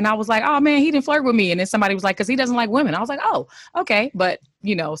guy. And I was like, oh man, he didn't flirt with me. And then somebody was like, because he doesn't like women. I was like, oh, okay. But,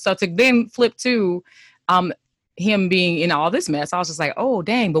 so to then flip to him being in all this mess, I was just like, oh,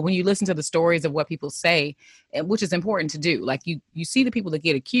 dang. But when you listen to the stories of what people say, which is important to do, like you see the people that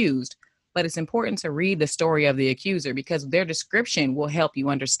get accused, but it's important to read the story of the accuser because their description will help you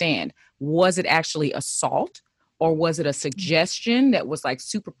understand, was it actually assault? Or was it a suggestion that was like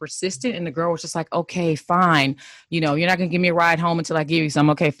super persistent? And the girl was just like, okay, fine. You're not going to give me a ride home until I give you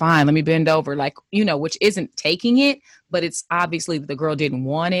some. Okay, fine. Let me bend over. Like, which isn't taking it, but it's obviously the girl didn't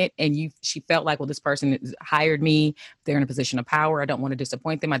want it. And she felt like, well, this person hired me. They're in a position of power. I don't want to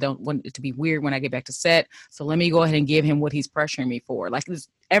disappoint them. I don't want it to be weird when I get back to set. So let me go ahead and give him what he's pressuring me for. Like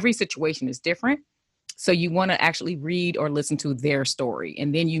every situation is different. So you want to actually read or listen to their story.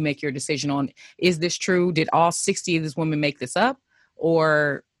 And then you make your decision on, is this true? Did all 60 of these women make this up?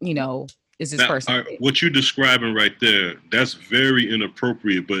 Or, is this person? What you're describing right there, that's very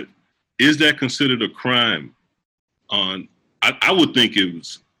inappropriate. But is that considered a crime? I would think it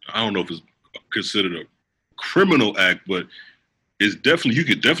was, I don't know if it's considered a criminal act, but it's definitely, you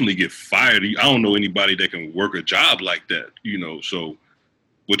could definitely get fired. I don't know anybody that can work a job like that, so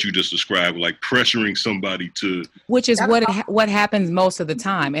what you just described, like pressuring somebody to, which is what happens most of the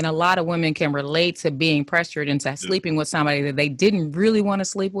time. And a lot of women can relate to being pressured into sleeping with somebody that they didn't really want to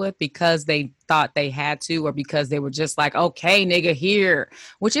sleep with because they thought they had to, or because they were just like, okay, nigga, here,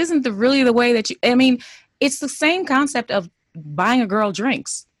 which isn't really the way that it's the same concept of buying a girl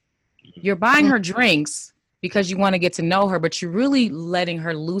drinks. You're buying her drinks because you want to get to know her, but you're really letting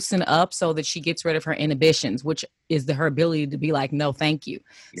her loosen up so that she gets rid of her inhibitions, which is her ability to be like, no, thank you.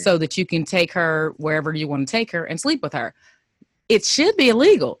 Yeah. So that you can take her wherever you want to take her and sleep with her. It should be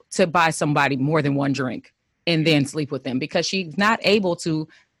illegal to buy somebody more than one drink and then sleep with them because she's not able to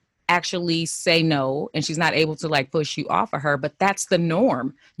actually say no. And she's not able to like push you off of her, but that's the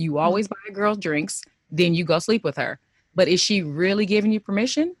norm. You always buy a girl drinks, then you go sleep with her. But is she really giving you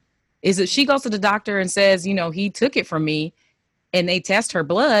permission? Is it she goes to the doctor and says, he took it from me and they test her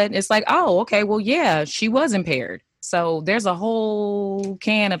blood. It's like, oh, okay, well, yeah, she was impaired. So there's a whole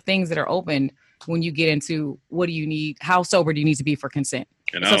can of things that are open when you get into what do you need? How sober do you need to be for consent?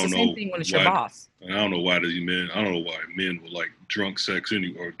 And so it's the same thing when it's your boss. And I don't know why I don't know why men would like drunk sex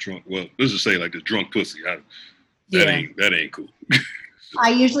or drunk. Well, let's just say like the drunk pussy. That ain't cool. I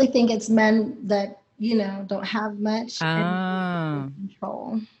usually think it's men that, don't have much and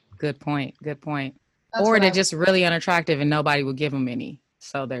control. Good point. Or they're just really unattractive and nobody will give them any.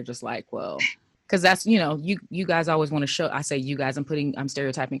 So they're just like, well, because that's, you guys always want to show, I say you guys, I'm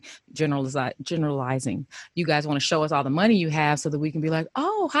stereotyping, generalizing. You guys want to show us all the money you have so that we can be like,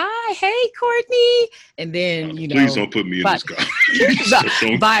 oh, hi, hey, Courtney. And then, please don't put me in this car.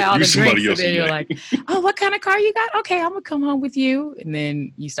 Buy all the drinks. And then you're like, oh, what kind of car you got? Okay, I'm going to come home with you. And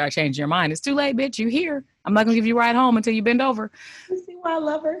then you start changing your mind. It's too late, bitch. You here. I'm not going to give you a ride home until you bend over. You see why I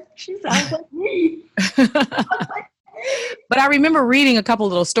love her? She sounds like me. But I remember reading a couple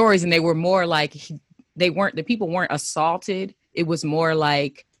of little stories and they were more like the people weren't assaulted. It was more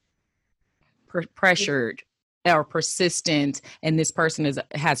like pressured or persistent. And this person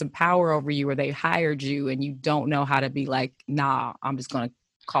has some power over you or they hired you and you don't know how to be like, nah, I'm just going to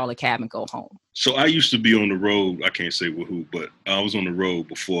call a cab and go home. So I used to be on the road. I can't say with who, but I was on the road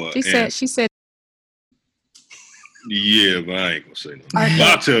before. She said, Yeah, but I ain't gonna say nothing. Okay. But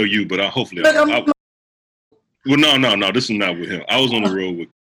I'll tell you, but hopefully well, no, this is not with him. I was on the road with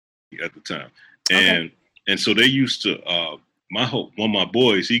at the time. And so they used to one of my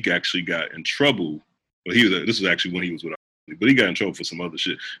boys, he actually got in trouble. But this was actually when he was with us, but he got in trouble for some other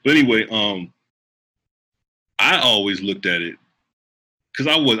shit. But anyway, I always looked at it because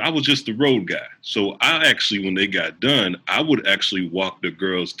I was just the road guy. So I actually, when they got done, I would actually walk the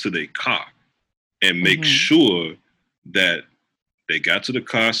girls to their car and make sure that they got to the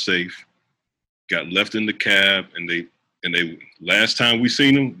car safe, got left in the cab, and they last time we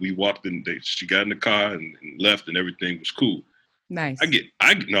seen them, we walked in. She got in the car and left, and everything was cool. Nice.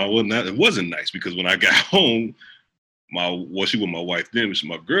 It wasn't nice because when I got home, she was my wife then, was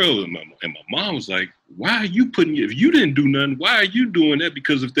my girl, and my mom was like, "Why are you if you didn't do nothing? Why are you doing that?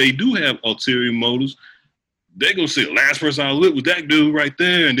 Because if they do have ulterior motives, they're gonna say the last person I lived with that dude right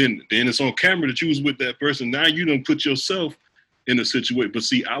there, and then it's on camera that you was with that person. Now you don't put yourself in a situation." But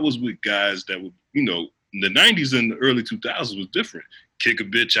see, I was with guys that were, in the 90s and the early 2000s was different. Kick a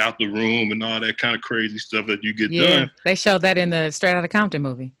bitch out the room and all that kind of crazy stuff that you get done. They showed that in the Straight Outta Compton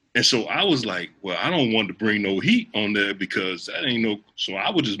movie. And so I was like, well, I don't want to bring no heat on there because that ain't so I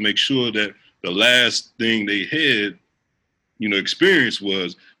would just make sure that the last thing they had, experience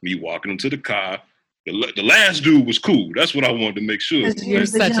was me walking them to the car. The last dude was cool. That's what I wanted to make sure. You're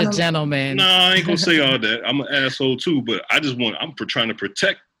such a gentleman. No, I ain't gonna say all that. I'm an asshole too, but I'm trying to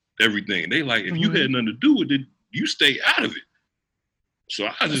protect everything. They like, if you had nothing to do with it, you stay out of it. So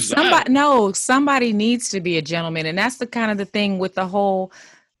I just somebody needs to be a gentleman, and that's the kind of the thing with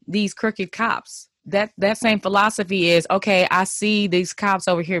these crooked cops. That same philosophy is, okay, I see these cops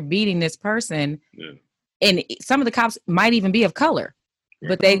over here beating this person, and some of the cops might even be of color,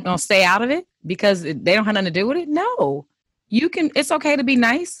 but they gonna stay out of it because they don't have nothing to do with it. No, it's okay to be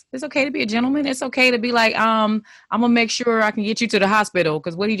nice. It's okay to be a gentleman. It's okay to be like, I'm gonna make sure I can get you to the hospital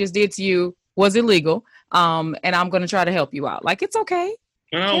because what he just did to you was illegal. And I'm gonna try to help you out. Like, it's okay.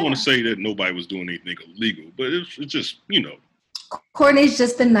 And I don't want to say that nobody was doing anything illegal, but it's just, Courtney's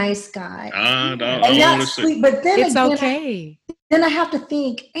just a nice guy. I don't want to say. But then it's okay. Then I have to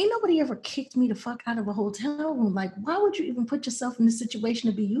think, ain't nobody ever kicked me the fuck out of a hotel room. Like, why would you even put yourself in this situation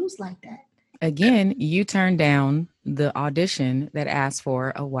to be used like that? Again, you turned down the audition that asked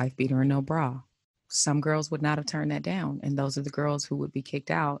for a wife beater and no bra. Some girls would not have turned that down. And those are the girls who would be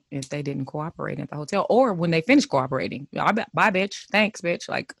kicked out if they didn't cooperate at the hotel or when they finish cooperating. Bye, bitch. Thanks, bitch.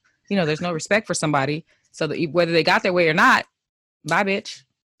 Like, there's no respect for somebody. So that whether they got their way or not, bye, bitch.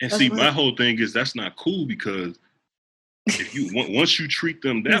 And see, my whole thing is that's not cool because if once you treat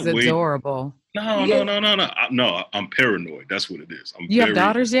them that way. He's adorable. No, I'm paranoid. That's what it is. You have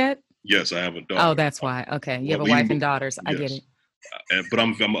daughters yet? Yes, I have a daughter. Oh, that's why. Okay. You have a wife and daughters. Yes. I get it. But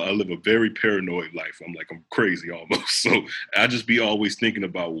I live a very paranoid life. I'm crazy almost. So I just be always thinking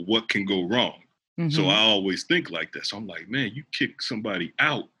about what can go wrong. Mm-hmm. So I always think like that. So I'm like, man, you kick somebody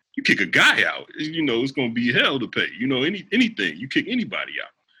out, you kick a guy out, it's going to be hell to pay. Anything, you kick anybody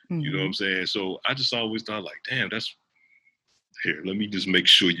out. Mm-hmm. You know what I'm saying? So I just always thought like, damn, here, let me just make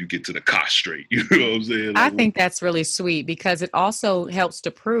sure you get to the car straight. You know what I'm saying? I think that's really sweet because it also helps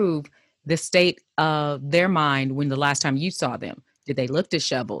to prove the state of their mind when the last time you saw them. Did they look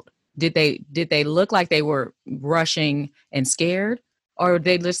disheveled? Did they look like they were rushing and scared? Or did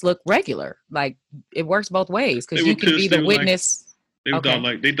they just look regular? Like, it works both ways because you can be the witness. They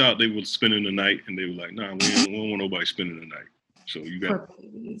thought they were spending the night and they were like, nah, we don't want nobody spending the night. So you got poor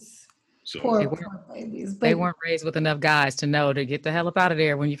babies. So poor babies. They weren't raised with enough guys to know to get the hell up out of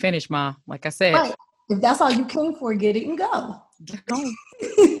there when you finish, Ma. Like I said. Right. If that's all you came for, get it and go. Get home.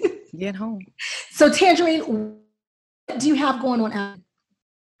 Get home. So Tanjareen, what do you have going on?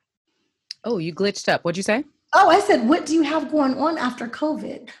 Oh, you glitched up. What'd you say? Oh, I said, what do you have going on after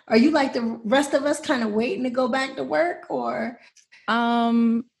COVID? Are you like the rest of us kind of waiting to go back to work or?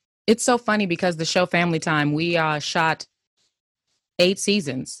 It's so funny because the show Family Time, we shot 8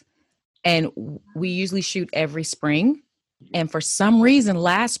 seasons and we usually shoot every spring. And for some reason,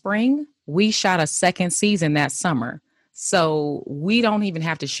 last spring, we shot a second season that summer. So we don't even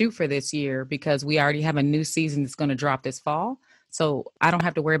have to shoot for this year because we already have a new season that's going to drop this fall. So I don't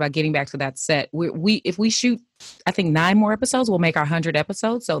have to worry about getting back to that set. If we shoot, I think 9 more episodes, we'll make our 100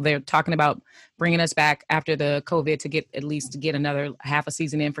 episodes. So they're talking about bringing us back after the COVID to get another half a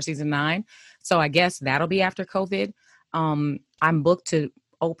season in for season 9. So I guess that'll be after COVID. I'm booked to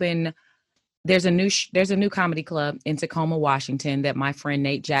open. There's a new comedy club in Tacoma, Washington that my friend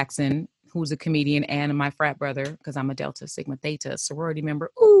Nate Jackson, who's a comedian and my frat brother, because I'm a Delta Sigma Theta sorority member.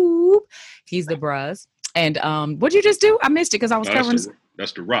 Ooh, he's the bruz. And what'd you just do? I missed it because I was covering.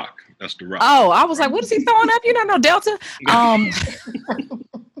 That's the Rock. That's the Rock. Oh, I was like, what is he throwing up? You don't know Delta?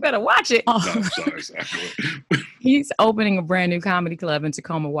 Better watch it. No, sorry. He's opening a brand new comedy club in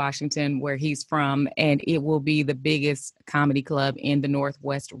Tacoma, Washington, where he's from, and it will be the biggest comedy club in the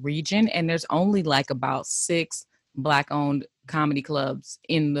Northwest region. And there's only like about 6 Black-owned comedy clubs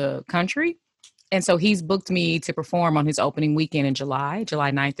in the country. And so he's booked me to perform on his opening weekend in July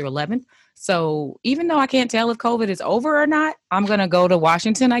 9th through 11th. So even though I can't tell if COVID is over or not, I'm going to go to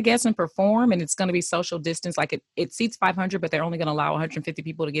Washington, I guess, and perform. And it's going to be social distance. Like it seats 500, but they're only going to allow 150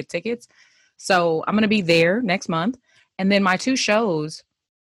 people to get tickets. So I'm going to be there next month. And then my 2 shows,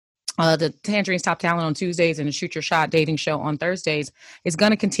 the Tanjarene's Top Talent on Tuesdays and the Shoot Your Shot dating show on Thursdays, is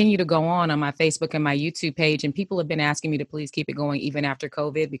going to continue to go on my Facebook and my YouTube page. And people have been asking me to please keep it going even after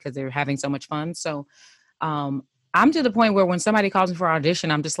COVID because they're having so much fun. So I'm to the point where when somebody calls me for an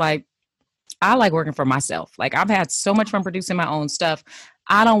audition, I'm just like, I like working for myself. Like I've had so much fun producing my own stuff.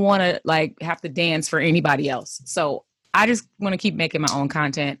 I don't want to like have to dance for anybody else. So I just want to keep making my own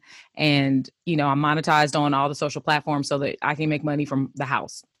content. And, you know, I'm monetized on all the social platforms so that I can make money from the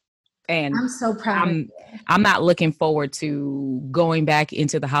house. And I'm so proud of you. I'm not looking forward to going back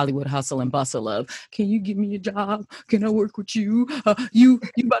into the Hollywood hustle and bustle of, can you give me a job? Can I work with you? You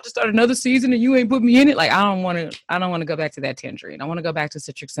about to start another season and you ain't put me in it. Like, I don't want to go back to that Tangerine. I want to go back to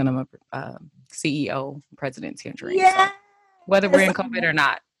Citric Cinema CEO, President Tangerine. Yeah. So whether we're in COVID or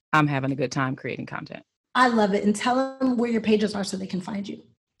not, I'm having a good time creating content. I love it. And tell them where your pages are so they can find you.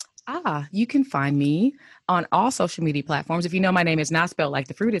 You can find me on all social media platforms. If you know my name is not spelled like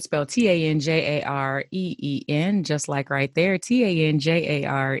the fruit, it's spelled Tanjareen, just like right there, Tanjareen.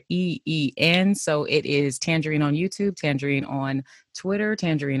 So it is Tangerine on YouTube, Tangerine on Twitter,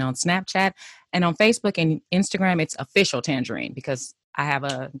 Tangerine on Snapchat, and on Facebook and Instagram, it's official Tangerine because I have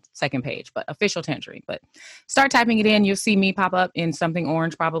a second page, but official Tangerine. But start typing it in. You'll see me pop up in something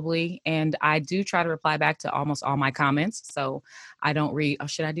orange probably. And I do try to reply back to almost all my comments. So I don't read. Oh,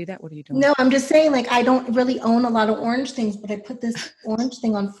 should I do that? What are you doing? No, I'm just saying, like, I don't really own a lot of orange things, but I put this orange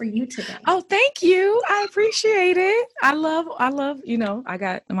thing on for you today. Oh, thank you. I appreciate it. I love, you know, I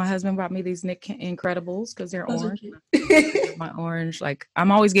got, my husband brought me these Nick Incredibles because they're orange. My orange, like,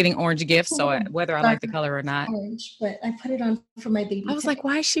 I'm always getting orange gifts. So whether I like the color or not. Orange, but I put it on for my baby. I was like,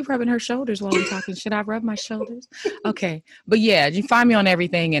 why is she rubbing her shoulders while I'm talking? Should I rub my shoulders? Okay. But yeah, you find me on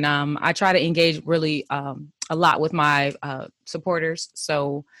everything. And I try to engage really a lot with my supporters.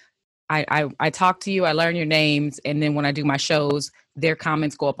 So I talk to you, I learn your names. And then when I do my shows, their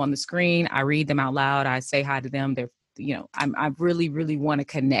comments go up on the screen. I read them out loud. I say hi to them. They're, you know, I really, really want to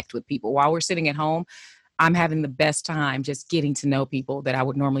connect with people. While we're sitting at home, I'm having the best time just getting to know people that I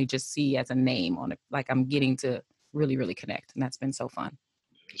would normally just see as a name on it. Like I'm getting to really, really connect. And that's been so fun.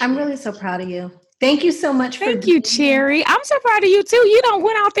 I'm really so proud of you. Thank you so much. Thank you, Cherry. I'm so proud of you too. You don't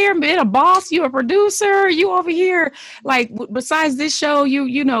went out there and been a boss. You a producer. You over here. Like besides this show,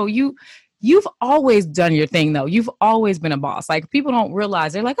 you've always done your thing though. You've always been a boss. Like people don't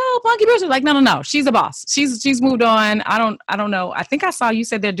realize. They're like, oh, Punky Brewster. Like, no. She's a boss. She's moved on. I don't know. I think I saw you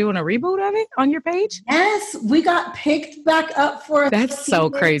said they're doing a reboot of it on your page. Yes, we got picked back up for. That's so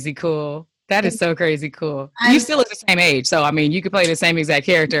crazy cool. That is so crazy cool. You still at the same age. So, I mean, you could play the same exact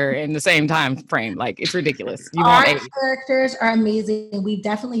character in the same time frame. Like, it's ridiculous. Our characters are amazing. We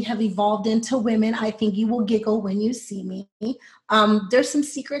definitely have evolved into women. I think you will giggle when you see me. There's some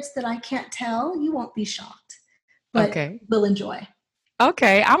secrets that I can't tell. You won't be shocked. But we'll enjoy.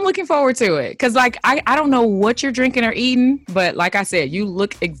 Okay. I'm looking forward to it. Because, like, I don't know what you're drinking or eating. But like I said, you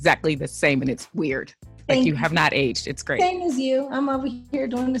look exactly the same. And it's weird. Like you have not aged. It's great. Same as you. I'm over here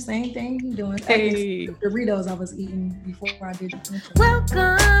doing the same thing you're doing. Hey. The Doritos I was eating before I did.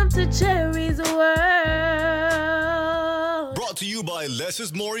 Welcome to Cherry's World. Brought to you by Less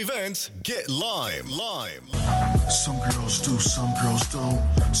is More Events. Get Lime. Some girls do, some girls don't.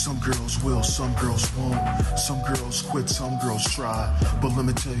 Some girls will, some girls won't. Some girls quit, some girls try. But let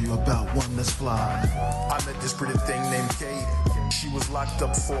me tell you about one that's fly. I met this pretty thing named Kate. She was locked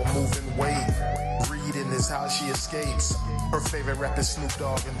up for moving weight. Reading is how she escapes. Her favorite rap is Snoop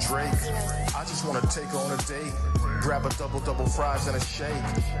Dogg and Drake. I just want to take her on a date. Grab a double fries and a shake.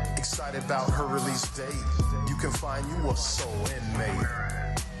 Excited about her release date. You can find you a soul inmate.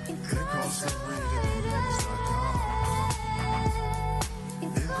 It goes to reading.com.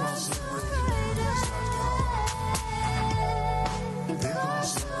 It goes to reading.com. It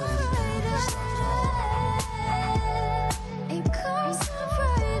goes to reading.com. It comes to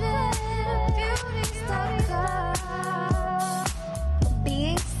beauty.com.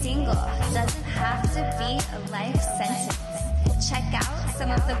 Being single doesn't have to be a life sentence. Check out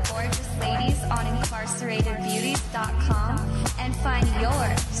some of the gorgeous ladies on incarceratedbeauties.com